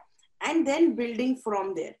that and then building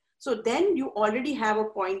from there. So then you already have a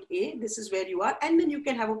point A, this is where you are, and then you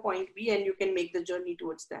can have a point B and you can make the journey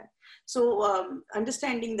towards that. So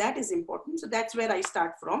understanding that is important. So that's where I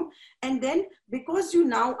start from. And then because you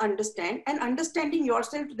now understand, and understanding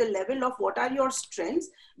yourself to the level of what are your strengths,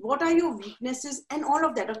 what are your weaknesses, and all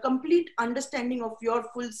of that, a complete understanding of your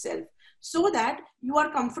full self, so that you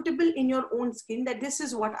are comfortable in your own skin, that this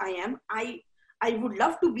is what I am. I would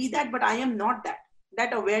love to be that, but I am not that.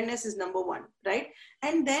 That awareness is number one, right?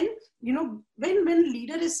 And then, when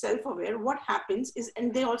leader is self-aware, what happens is,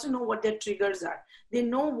 and they also know what their triggers are. They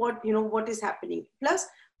know what is happening. Plus,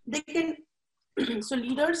 they can, so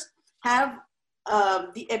leaders have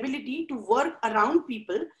the ability to work around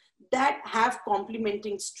people that have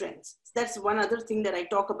complementing strengths. That's one other thing that I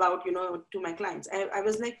talk about, to my clients. I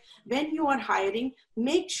was like, when you are hiring,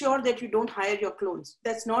 make sure that you don't hire your clones.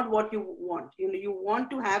 That's not what you want. You want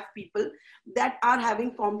to have people that are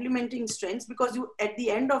having complementing strengths, because at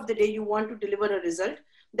the end of the day, you want to deliver a result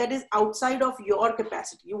that is outside of your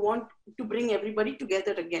capacity. You want to bring everybody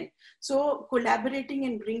together again. So collaborating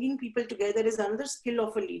and bringing people together is another skill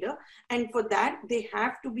of a leader. And for that, they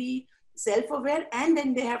have to be self-aware, and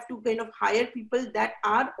then they have to kind of hire people that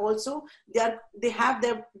are also, they have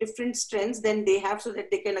their different strengths than they have, so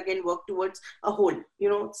that they can again work towards a whole.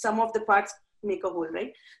 Some of the parts make a whole,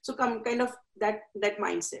 right? So kind of that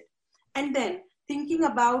mindset. And then thinking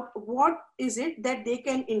about what is it that they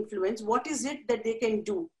can influence, what is it that they can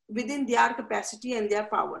do within their capacity and their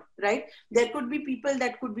power, right? There could be people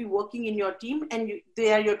that could be working in your team and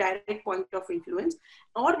they are your direct point of influence,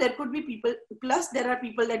 or there could be people, plus there are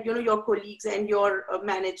people that, your colleagues and your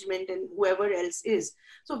management and whoever else is.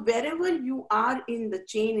 So wherever you are in the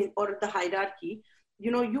chain or the hierarchy,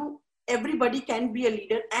 everybody can be a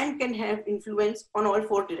leader and can have influence on all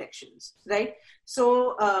four directions, right?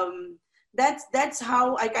 So, that's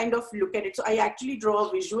how I kind of look at it. So I actually draw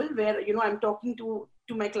a visual where, I'm talking to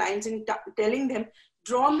my clients and telling them,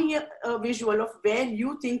 draw me a visual of where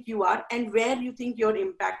you think you are and where you think your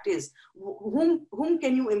impact is. Whom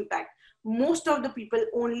can you impact? Most of the people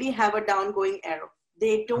only have a downgoing arrow.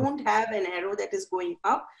 They don't have an arrow that is going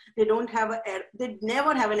up. They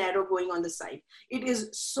never have an arrow going on the side. It is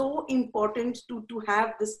so important to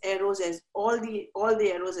have this arrows as all the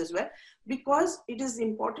arrows as well, because it is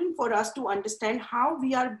important for us to understand how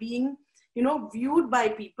we are being, viewed by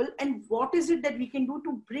people, and what is it that we can do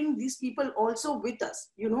to bring these people also with us.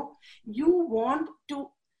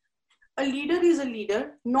 A leader is a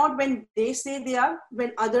leader, not when they say they are,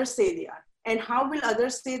 when others say they are. And how will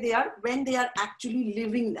others say they are when they are actually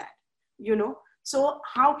living that, So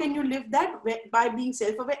how can you live that? By being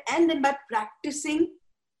self-aware, and then by practicing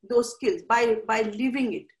those skills, by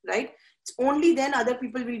living it, right? It's only then other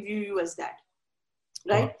people will view you as that,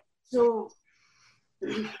 right? So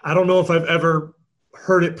I don't know if I've ever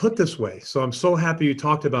heard it put this way. So I'm so happy you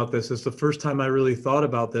talked about this. It's the first time I really thought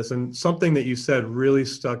about this. And something that you said really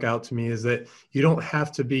stuck out to me is that you don't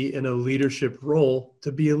have to be in a leadership role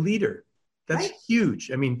to be a leader. That's right.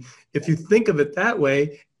 Huge. I mean, if you think of it that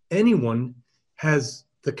way, anyone has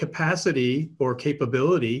the capacity or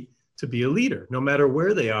capability to be a leader, no matter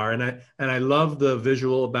where they are. And I love the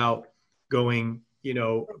visual about going,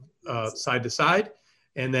 side to side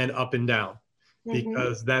and then up and down,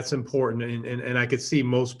 because that's important. And I could see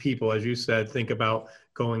most people, as you said, think about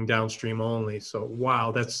going downstream only. So,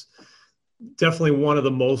 wow, that's definitely one of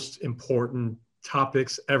the most important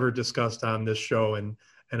topics ever discussed on this show. And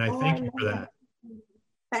I thank you for that.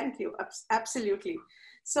 Thank you. Absolutely.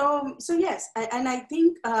 So yes, and I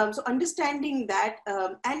think, so understanding that,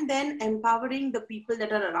 and then empowering the people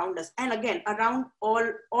that are around us, and again, around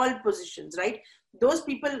all positions, right? Those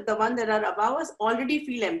people, the ones that are above us, already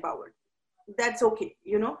feel empowered. That's okay,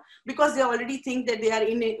 because they already think that they are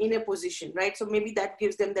in a position, right? So maybe that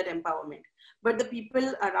gives them that empowerment. But the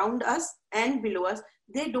people around us and below us,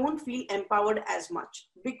 they don't feel empowered as much,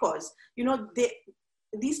 because,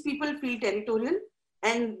 these people feel territorial,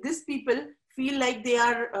 and these people feel like they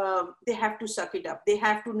have to suck it up. They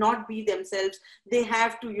have to not be themselves. They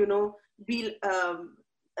have to, be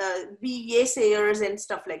naysayers and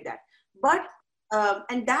stuff like that. But,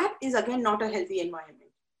 and that is again, not a healthy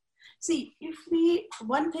environment. See,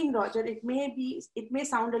 one thing, Roger, it may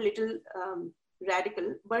sound a little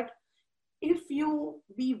radical, but if you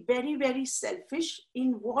be very, very selfish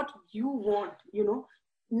in what you want,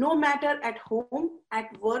 no matter at home, at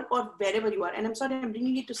work, or wherever you are. And I'm sorry, I'm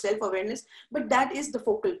bringing it to self-awareness, but that is the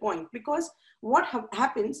focal point, because what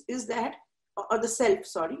happens is that, or the self,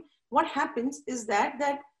 sorry, what happens is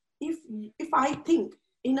that if I think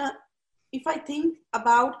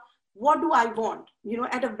about what do I want,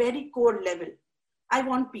 at a very core level, I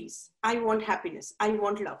want peace, I want happiness, I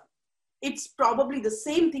want love. it's probably the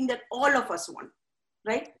same thing that all of us want,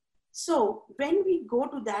 right? So when we go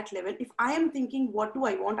to that level, if I am thinking, what do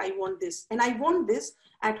I want? I want this. And I want this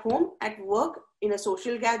at home, at work, in a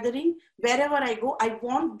social gathering, wherever I go, I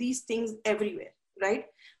want these things everywhere, right?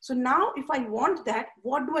 So now if I want that,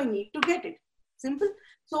 what do I need to get it? Simple.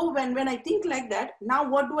 So when I think like that, now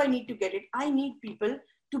what do I need to get it? I need people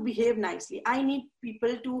to behave nicely. I need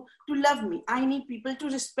people to love me. I need people to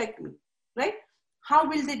respect me, right? How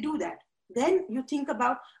will they do that? Then you think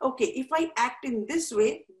about, okay, if I act in this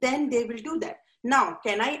way, then they will do that. Now,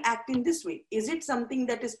 can I act in this way? Is it something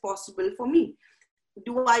that is possible for me?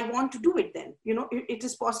 Do I want to do it then? If it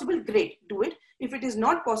is possible, great, do it. If it is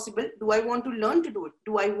not possible, do I want to learn to do it?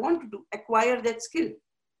 Do I want to acquire that skill?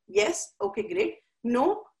 Yes, okay, great.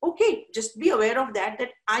 No, okay, just be aware of that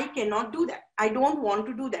I cannot do that. I don't want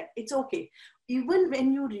to do that. It's okay. Even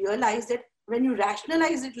when you realize that, when you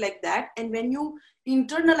rationalize it like that, and when you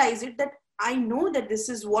internalize it that I know that this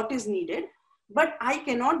is what is needed, but I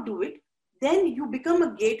cannot do it, then you become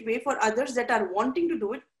a gateway for others that are wanting to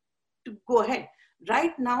do it to go ahead.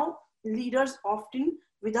 Right now, leaders often,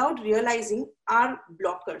 without realizing, are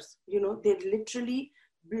blockers. They literally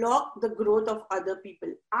block the growth of other people.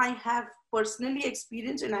 I have personally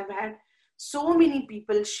experienced, and I've had so many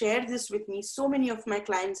people share this with me. So many of my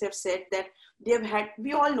clients have said that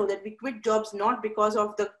we all know that we quit jobs not because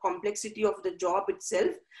of the complexity of the job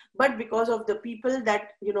itself, but because of the people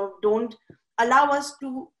that, don't allow us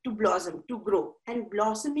to blossom, to grow. And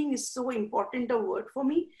blossoming is so important a word for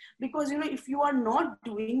me, because, if you are not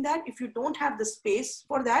doing that, if you don't have the space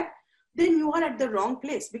for that, then you are at the wrong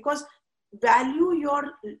place. Because value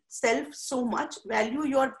yourself so much, value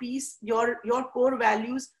your peace, your core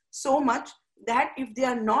values so much, that if they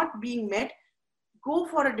are not being met, go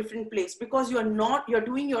for a different place, because you're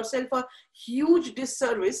doing yourself a huge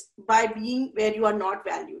disservice by being where you are not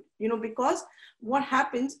valued. Because what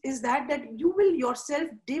happens is that you will yourself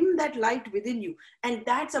dim that light within you, and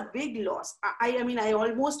that's a big loss. I mean, I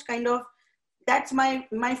almost kind of, that's my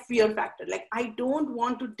fear factor. Like, I don't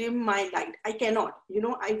want to dim my light. I cannot.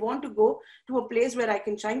 I want to go to a place where I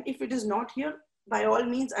can shine. If it is not here, by all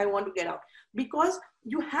means, I want to get out. Because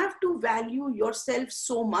you have to value yourself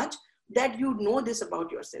so much that you know this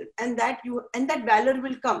about yourself, and that valor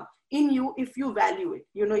will come in you if you value it,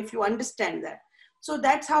 if you understand that. So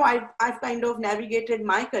that's how I've kind of navigated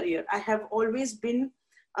my career. I have always been,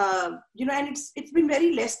 and it's been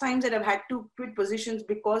very less times that I've had to quit positions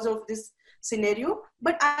because of this scenario,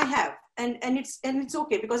 but I have, and it's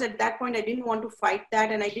okay, because at that point I didn't want to fight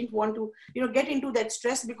that, and I didn't want to, get into that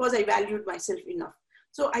stress, because I valued myself enough.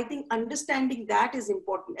 So I think understanding that is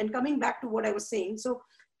important. And coming back to what I was saying, so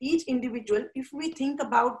each individual, if we think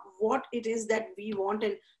about what it is that we want,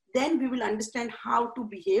 and then we will understand how to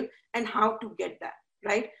behave and how to get that,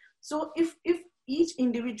 right? So if each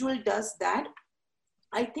individual does that,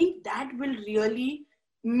 I think that will really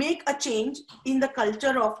make a change in the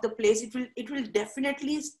culture of the place. It will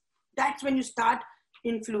definitely, that's when you start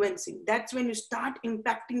influencing. That's when you start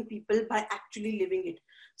impacting people by actually living it.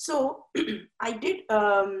 So I did,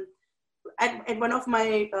 at one of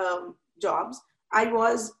my jobs, I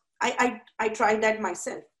tried that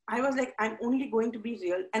myself. I was like, I'm only going to be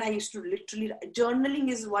real. And I used to literally, journaling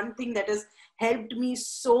is one thing that has helped me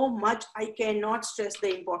so much. I cannot stress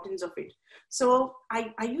the importance of it. So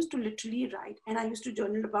I used to literally write, and I used to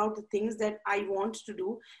journal about the things that I want to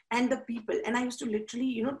do and the people. And I used to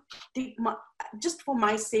literally, take just for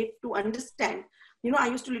my sake to understand, I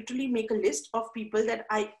used to literally make a list of people that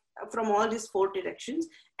from all these 4 directions.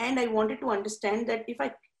 And I wanted to understand that if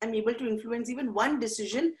I am able to influence even one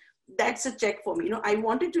decision, that's a check for me. I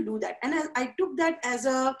wanted to do that. And I took that as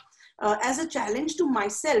a challenge to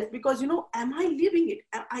myself, because, am I living it?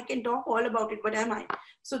 I can talk all about it, but am I?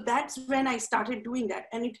 So that's when I started doing that.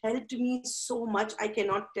 And it helped me so much, I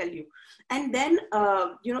cannot tell you. And then,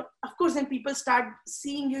 of course, then people start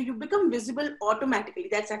seeing you, you become visible automatically.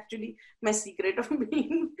 That's actually my secret of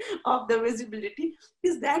being, of the visibility,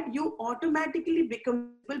 is that you automatically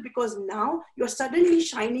become visible, because now you're suddenly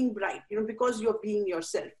shining bright, because you're being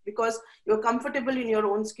yourself, because you're comfortable in your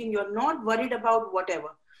own skin. You're not worried about whatever.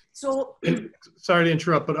 So, sorry to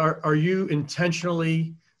interrupt, but are you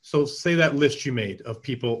intentionally, so say that list you made of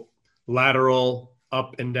people, lateral,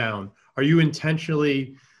 up and down, are you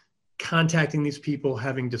intentionally contacting these people,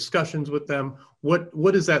 having discussions with them? What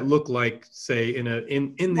does that look like, say, in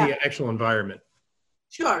the actual environment?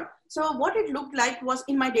 Sure. So what it looked like was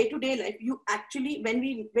in my day-to-day life, you actually, when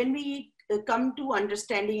we come to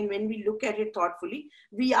understanding, and when we look at it thoughtfully,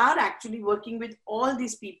 we are actually working with all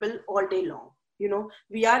these people all day long.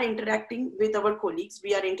 We are interacting with our colleagues,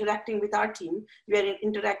 we are interacting with our team, we are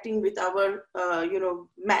interacting with our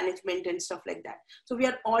management and stuff like that. So we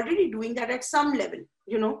are already doing that at some level.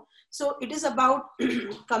 So it is about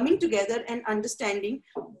coming together and understanding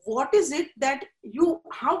what is it that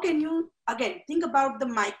how can you, again, think about the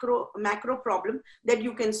macro problem that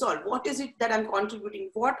you can solve. What is it that I'm contributing?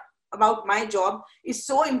 What about my job is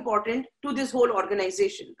so important to this whole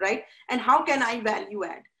organization, right? And how can I value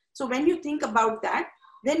add? So when you think about that,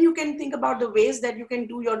 then you can think about the ways that you can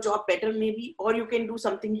do your job better maybe, or you can do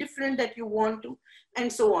something different that you want to,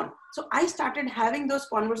 and so on. So I started having those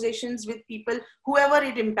conversations with people, whoever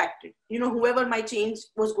it impacted, whoever my change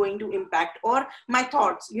was going to impact, or my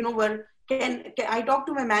thoughts, were, can I talk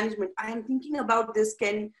to my management? I am thinking about this.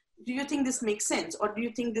 Do you think this makes sense? Or do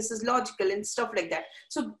you think this is logical, and stuff like that?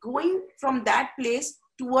 So going from that place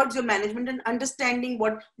towards your management and understanding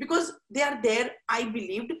because they are there, I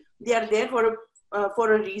believed they are there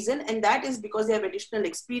for a reason, and that is because they have additional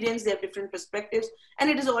experience, they have different perspectives,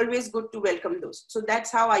 and it is always good to welcome those. So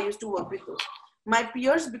that's how I used to work with those. My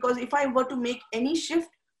peers, because if I were to make any shift,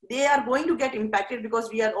 they are going to get impacted,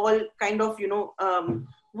 because we are all kind of,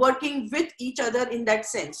 working with each other in that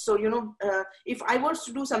sense. So, if I was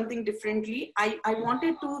to do something differently, I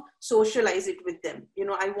wanted to socialize it with them.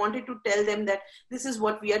 I wanted to tell them that this is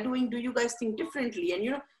what we are doing. Do you guys think differently?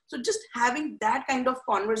 And, so just having that kind of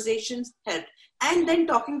conversations helped. And then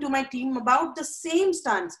talking to my team about the same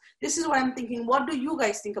stance. This is what I'm thinking. What do you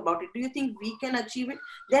guys think about it? Do you think we can achieve it?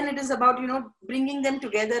 Then it is about, bringing them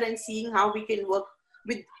together and seeing how we can work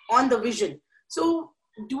on the vision. So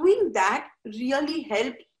doing that really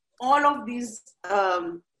helped all of these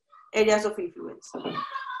areas of influence.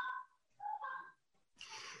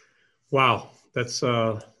 Wow, that's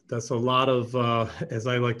a lot of, as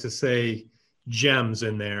I like to say, gems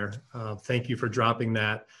in there. Thank you for dropping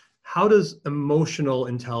that. How does emotional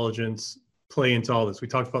intelligence play into all this? We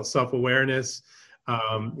talked about self-awareness,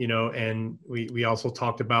 and we also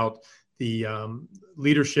talked about the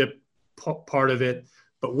leadership part of it,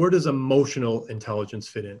 but where does emotional intelligence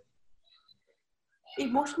fit in?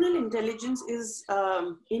 Emotional intelligence is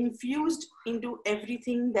infused into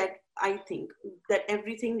everything that I think, that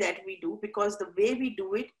everything that we do, because the way we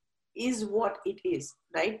do it is what it is,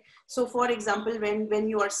 right? So for example, when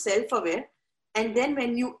you are self-aware, and then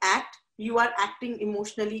when you act, you are acting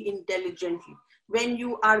emotionally intelligently. When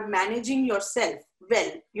you are managing yourself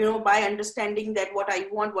well, by understanding that what I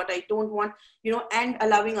want, what I don't want, and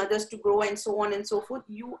allowing others to grow, and so on and so forth,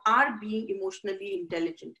 you are being emotionally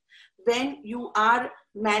intelligent. When you are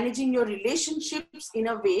managing your relationships in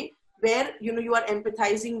a way where, you are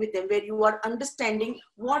empathizing with them, where you are understanding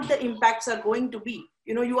what the impacts are going to be.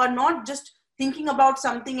 You are not just thinking about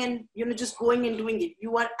something and, just going and doing it.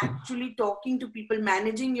 You are actually talking to people,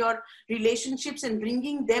 managing your relationships and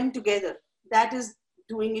bringing them together. That is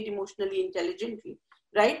doing it emotionally intelligently,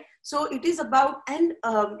 right? So it is about, and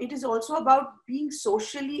it is also about being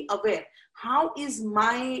socially aware. How is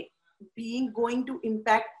my being going to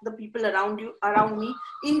impact the people around me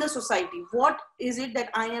in the society? What is it that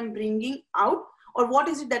I am bringing out, or what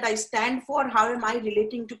is it that I stand for? How am I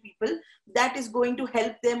relating to people that is going to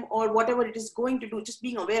help them, or whatever it is going to do? Just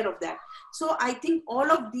being aware of that. So I think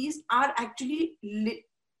all of these are actually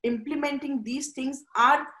implementing these things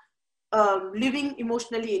are living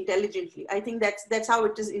emotionally intelligently. I think that's how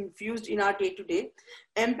it is infused in our day-to-day.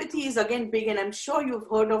 Empathy is again big, and I'm sure you've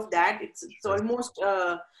heard of that. It's almost,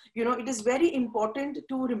 it is very important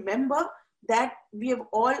to remember that we have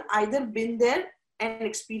all either been there and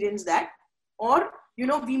experienced that, or,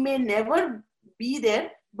 we may never be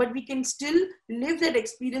there, but we can still live that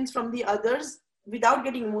experience from the others without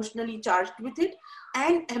getting emotionally charged with it,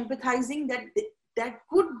 and empathizing that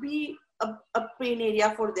could be a pain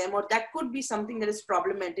area for them, or that could be something that is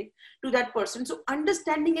problematic to that person. So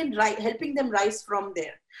understanding and helping them rise from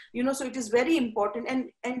there, so it is very important.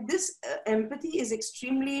 And this empathy is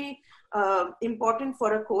extremely important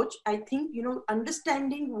for a coach. I think,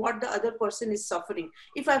 understanding what the other person is suffering.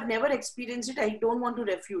 If I've never experienced it, I don't want to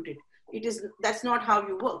refute it. That's not how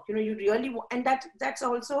you work. You really, and that's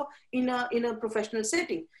also in a professional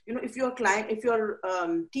setting. If your client, if your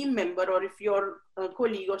team member, or if your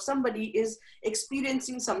colleague or somebody is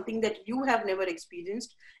experiencing something that you have never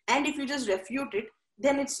experienced, and if you just refute it,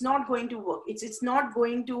 then it's not going to work. It's not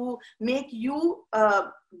going to make you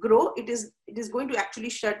grow. It is going to actually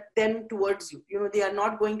shut them towards you. They are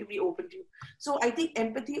not going to be open to you. So I think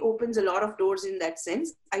empathy opens a lot of doors in that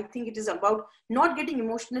sense. I think it is about not getting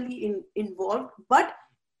emotionally involved, but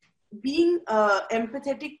being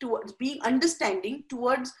empathetic towards, being understanding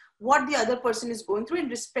towards what the other person is going through and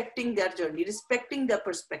respecting their journey, respecting their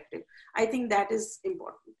perspective. I think that is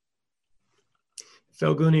important.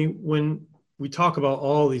 Falguni, when we talk about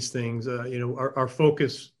all these things, our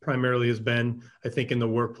focus primarily has been, I think, in the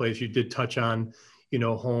workplace. You did touch on,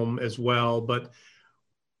 home as well. But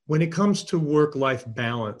when it comes to work-life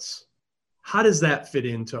balance, how does that fit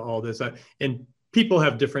into all this? And people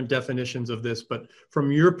have different definitions of this, but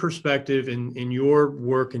from your perspective in your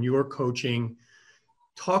work and your coaching,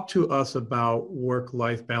 talk to us about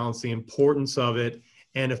work-life balance, the importance of it,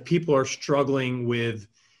 and if people are struggling with,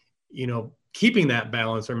 keeping that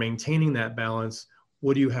balance or maintaining that balance,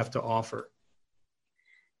 what do you have to offer?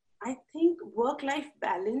 I think work-life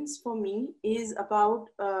balance for me is about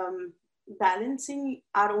balancing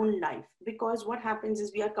our own life, because what happens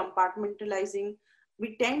is we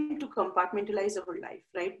tend to compartmentalize our life,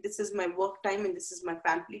 right? This is my work time and this is my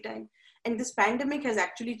family time. And this pandemic has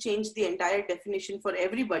actually changed the entire definition for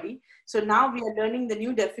everybody. So now we are learning the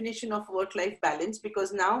new definition of work-life balance,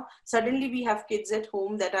 because now suddenly we have kids at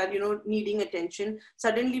home that are, needing attention.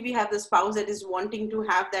 Suddenly we have the spouse that is wanting to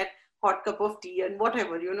have that hot cup of tea and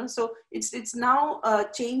whatever, So it's now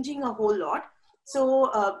changing a whole lot.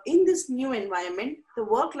 So in this new environment, the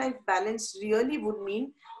work-life balance really would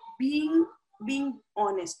mean being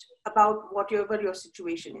honest about whatever your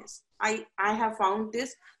situation is. I have found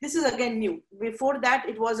this is again new. Before that,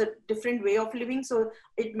 it was a different way of living, so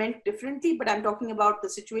it meant differently, but I'm talking about the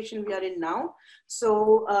situation we are in now.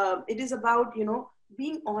 So it is about,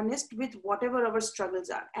 being honest with whatever our struggles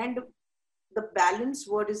are. And the balance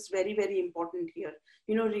word is very, very important here.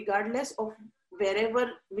 Regardless of whichever,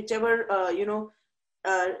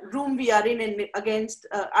 room we are in, and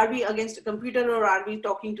are we against a computer or are we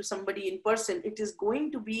talking to somebody in person, it is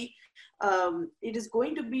going to be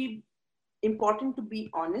important to be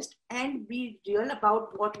honest and be real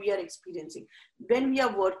about what we are experiencing. When we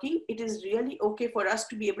are working, it is really okay for us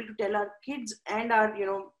to be able to tell our kids and our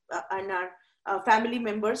family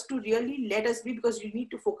members to really let us be, because you need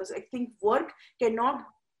to focus. I think work cannot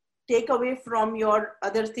take away from your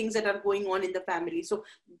other things that are going on in the family. So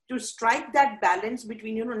to strike that balance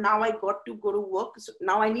between, now I got to go to work, so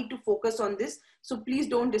now I need to focus on this, so please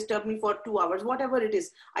don't disturb me for 2 hours, whatever it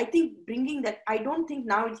is. I think bringing that, I don't think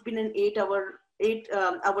now it's been an 8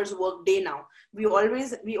 hours work day now. We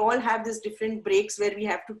all have this different breaks where we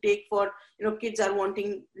have to take for, kids are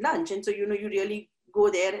wanting lunch. And so, you really go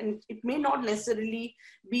there, and it may not necessarily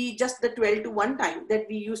be just the 12 to 1 time that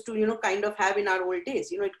we used to, kind of have in our old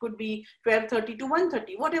days. It could be 12:30 to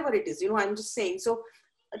 1:30, whatever it is, I'm just saying. So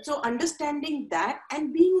understanding that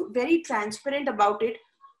and being very transparent about it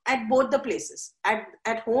at both the places,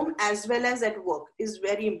 at home as well as at work, is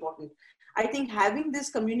very important. I think having this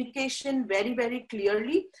communication very, very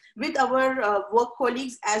clearly with our work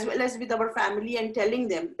colleagues as well as with our family, and telling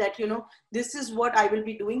them that, this is what I will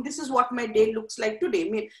be doing. This is what my day looks like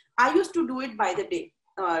today. I used to do it by the day,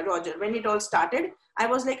 Roger. When it all started, I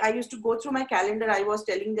was like, I used to go through my calendar. I was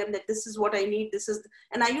telling them that this is what I need.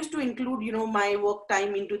 And I used to include, my work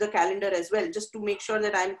time into the calendar as well, just to make sure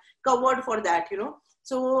that I'm covered for that,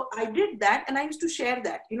 So I did that, and I used to share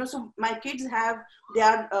that, so my kids have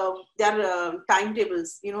their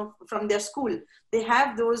timetables, from their school. They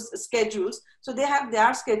have those schedules. So they have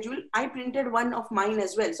their schedule. I printed one of mine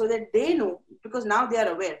as well, so that they know, because now they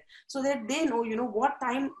are aware, so that they know, what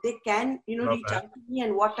time they can, reach out to me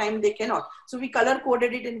and what time they cannot. So we color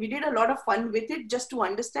coded it, and we did a lot of fun with it just to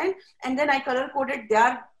understand. And then I color coded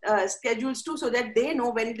their schedules too, so that they know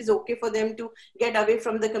when it is okay for them to get away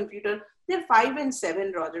from the computer. They're 5 and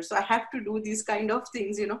 7, Roger. So I have to do these kind of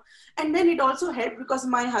things, And then it also helped because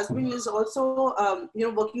my husband is also,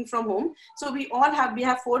 working from home. So we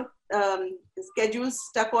have 4 schedules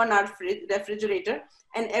stuck on our refrigerator,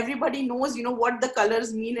 and everybody knows, what the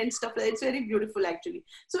colors mean and stuff. It's very beautiful, actually.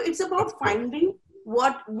 So it's about finding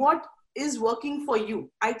what is working for you.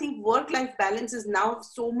 I think work-life balance is now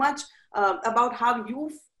so much about how you,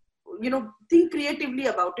 think creatively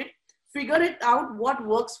about it. Figure it out what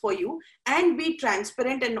works for you, and be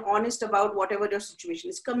transparent and honest about whatever your situation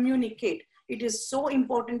is. Communicate. It is so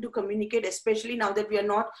important to communicate, especially now that we are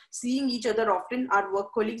not seeing each other often. Our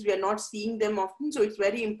work colleagues, we are not seeing them often. So it's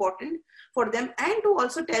very important for them, and to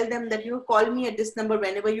also tell them that, call me at this number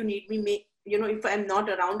whenever you need me, if I'm not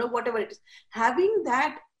around or whatever it is. Having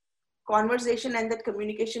that conversation and that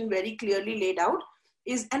communication very clearly laid out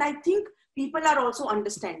and I think people are also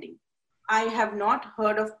understanding. I have not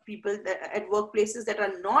heard of people at workplaces that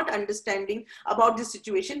are not understanding about this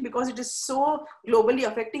situation, because it is so globally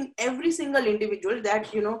affecting every single individual that,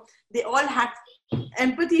 they all have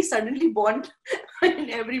empathy suddenly born in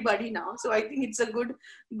everybody now. So I think it's a good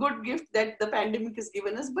gift that the pandemic has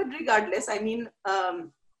given us. But regardless, I mean,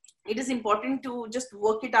 it is important to just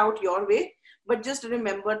work it out your way, but just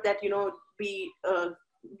remember that, be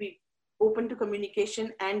open to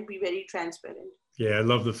communication and be very transparent. Yeah, I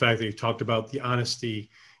love the fact that you talked about the honesty,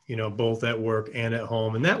 both at work and at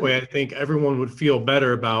home. And that way, I think everyone would feel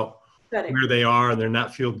better about Correct. where they are, and they're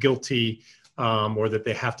not feel guilty or that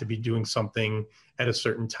they have to be doing something at a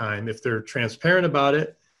certain time. If they're transparent about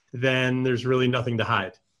it, then there's really nothing to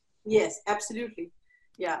hide. Yes, absolutely.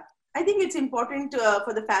 Yeah. I think it's important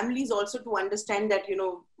for the families also to understand that,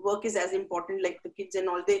 work is as important like the kids and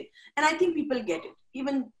all. And I think people get it.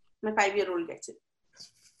 Even my 5-year-old gets it.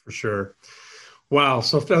 For sure. Wow.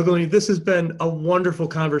 So Falguni, this has been a wonderful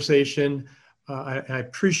conversation. I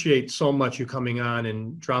appreciate so much you coming on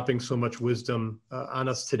and dropping so much wisdom on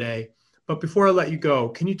us today. But before I let you go,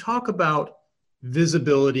 can you talk about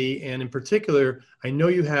visibility? And in particular, I know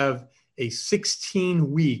you have a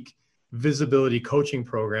 16-week visibility coaching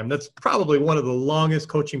program. That's probably one of the longest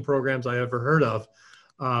coaching programs I ever heard of.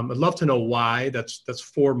 I'd love to know why. That's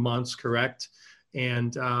 4 months, correct?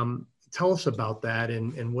 And tell us about that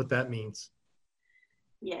and what that means.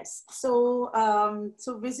 Yes. So,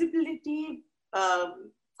 visibility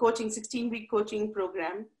coaching, 16-week coaching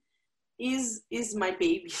program is my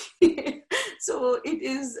baby. So it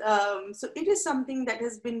is something that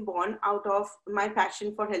has been born out of my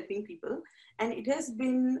passion for helping people, and it has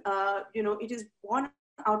been it is born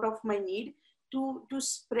out of my need to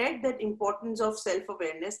spread that importance of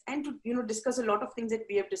self-awareness, and to discuss a lot of things that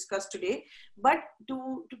we have discussed today, but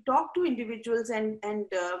to talk to individuals and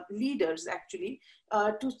leaders actually,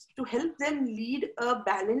 to help them lead a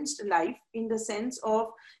balanced life, in the sense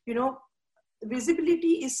of,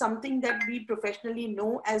 visibility is something that we professionally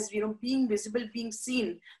know as, being visible, being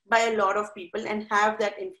seen by a lot of people and have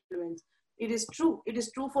that influence. It is true. It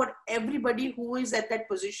is true for everybody who is at that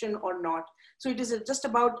position or not. So it is just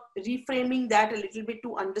about reframing that a little bit,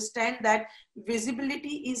 to understand that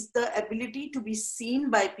visibility is the ability to be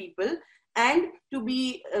seen by people, and to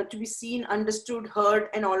be seen, understood, heard,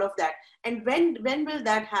 and all of that. And when will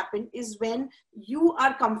that happen is when you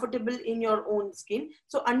are comfortable in your own skin.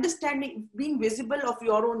 So understanding, being visible of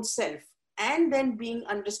your own self, and then being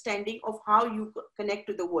understanding of how you connect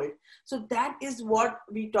to the world. So that is what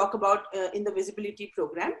we talk about in the visibility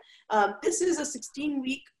program. This is a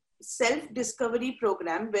 16-week self-discovery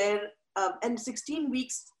program where, and 16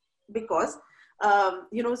 weeks because,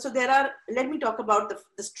 so there are, let me talk about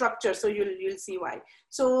the structure, so you'll see why.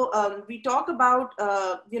 So we talk about,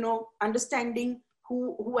 understanding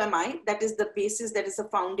who am I. That is the basis, that is the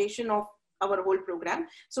foundation of our whole program.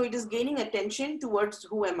 So it is gaining attention towards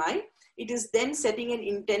who am I. It is then setting an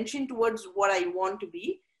intention towards what I want to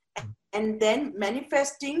be, and then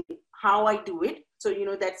manifesting how I do it. So,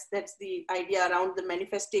 that's the idea around the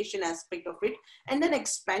manifestation aspect of it. And then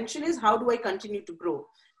expansion is, how do I continue to grow?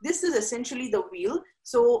 This is essentially the wheel.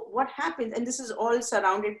 So what happens, and this is all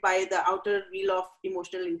surrounded by the outer wheel of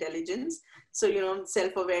emotional intelligence. So,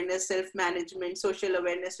 self-awareness, self-management, social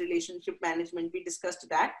awareness, relationship management, we discussed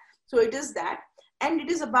that. So it is that. And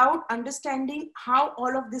it is about understanding how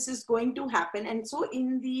all of this is going to happen. And so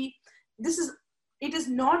it is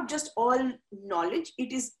not just all knowledge,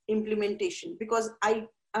 it is implementation, because I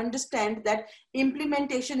understand that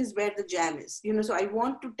implementation is where the jam is, so I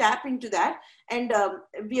want to tap into that. And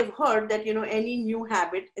we have heard that, any new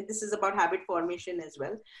habit, this is about habit formation as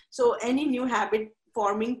well. So any new habit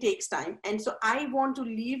forming takes time. And so I want to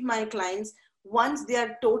leave my clients, once they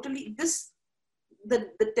are totally,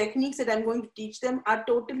 the techniques that I'm going to teach them are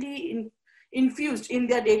totally infused in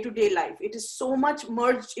their day-to-day life. It is so much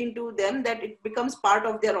merged into them that it becomes part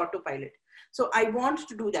of their autopilot. So I want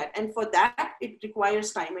to do that. And for that, it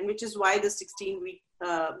requires time, and which is why the 16-week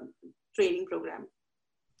training program.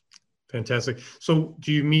 Fantastic. So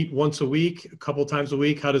do you meet once a week, a couple times a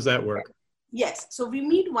week? How does that work? Yes. So we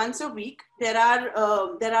meet once a week. There are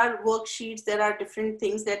worksheets. There are different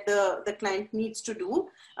things that the client needs to do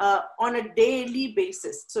on a daily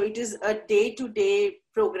basis. So it is a day-to-day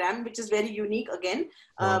program, which is very unique again,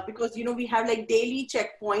 because, we have like daily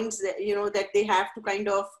checkpoints that, that they have to kind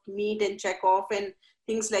of meet and check off and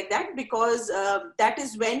things like that, because that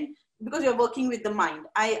is when, because you're working with the mind.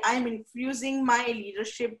 I'm infusing my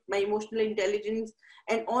leadership, my emotional intelligence,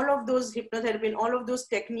 and all of those hypnotherapy and all of those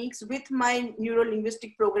techniques with my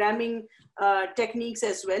neuro-linguistic programming techniques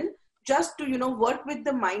as well, just to, work with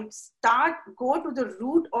the mind, go to the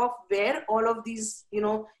root of where all of these,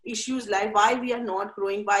 issues lie, why we are not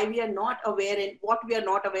growing, why we are not aware, and what we are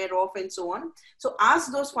not aware of, and so on. So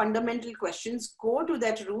ask those fundamental questions, go to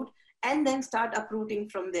that root, and then start uprooting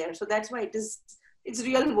from there. So that's why it's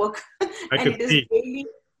real work. And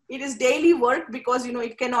it is daily work, because,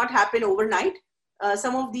 it cannot happen overnight.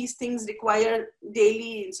 Some of these things require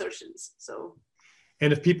daily insertions. So.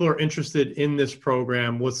 And if people are interested in this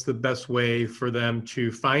program, what's the best way for them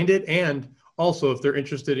to find it? And also, if they're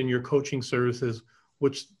interested in your coaching services,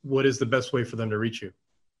 what is the best way for them to reach you?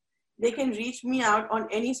 They can reach me out on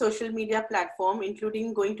any social media platform,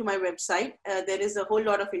 including going to my website. There is a whole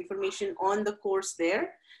lot of information on the course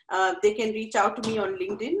there. They can reach out to me on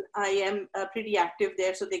LinkedIn. I am pretty active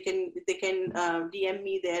there, so they can DM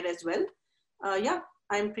me there as well.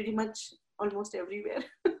 I'm pretty much almost everywhere.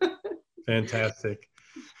 Fantastic.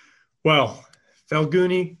 Well,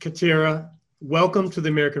 Falguni, Katira, welcome to the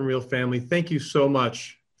American Real family. Thank you so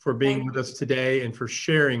much for being with us today and for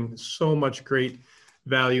sharing so much great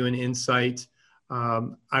value and insight.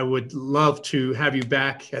 I would love to have you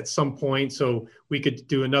back at some point so we could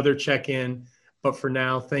do another check-in. But for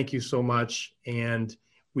now, thank you so much. And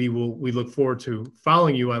we look forward to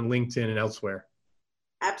following you on LinkedIn and elsewhere.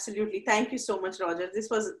 Absolutely. Thank you so much, Roger. This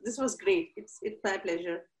was great. It's my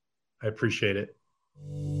pleasure. I appreciate it.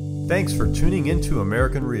 Thanks for tuning into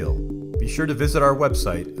American Real. Be sure to visit our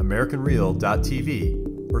website,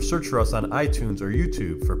 americanreal.tv, or search for us on iTunes or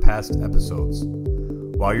YouTube for past episodes.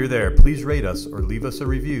 While you're there, please rate us or leave us a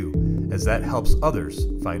review, as that helps others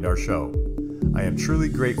find our show. I am truly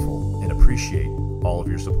grateful and appreciate all of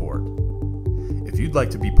your support. If you'd like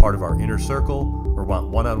to be part of our inner circle or want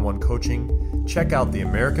one-on-one coaching, check out the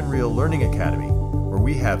American Real Learning Academy, where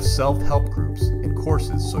we have self-help groups and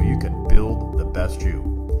courses so you can build the best you.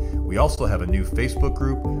 We also have a new Facebook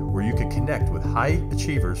group where you can connect with high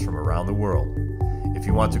achievers from around the world. If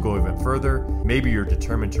you want to go even further, maybe you're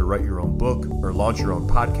determined to write your own book or launch your own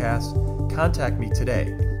podcast, contact me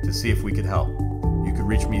today to see if we could help. You can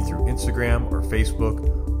reach me through Instagram or Facebook,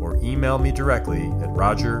 or email me directly at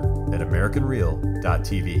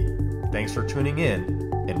roger@americanreal.tv. Thanks for tuning in,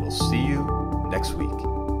 and we'll see you next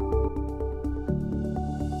week.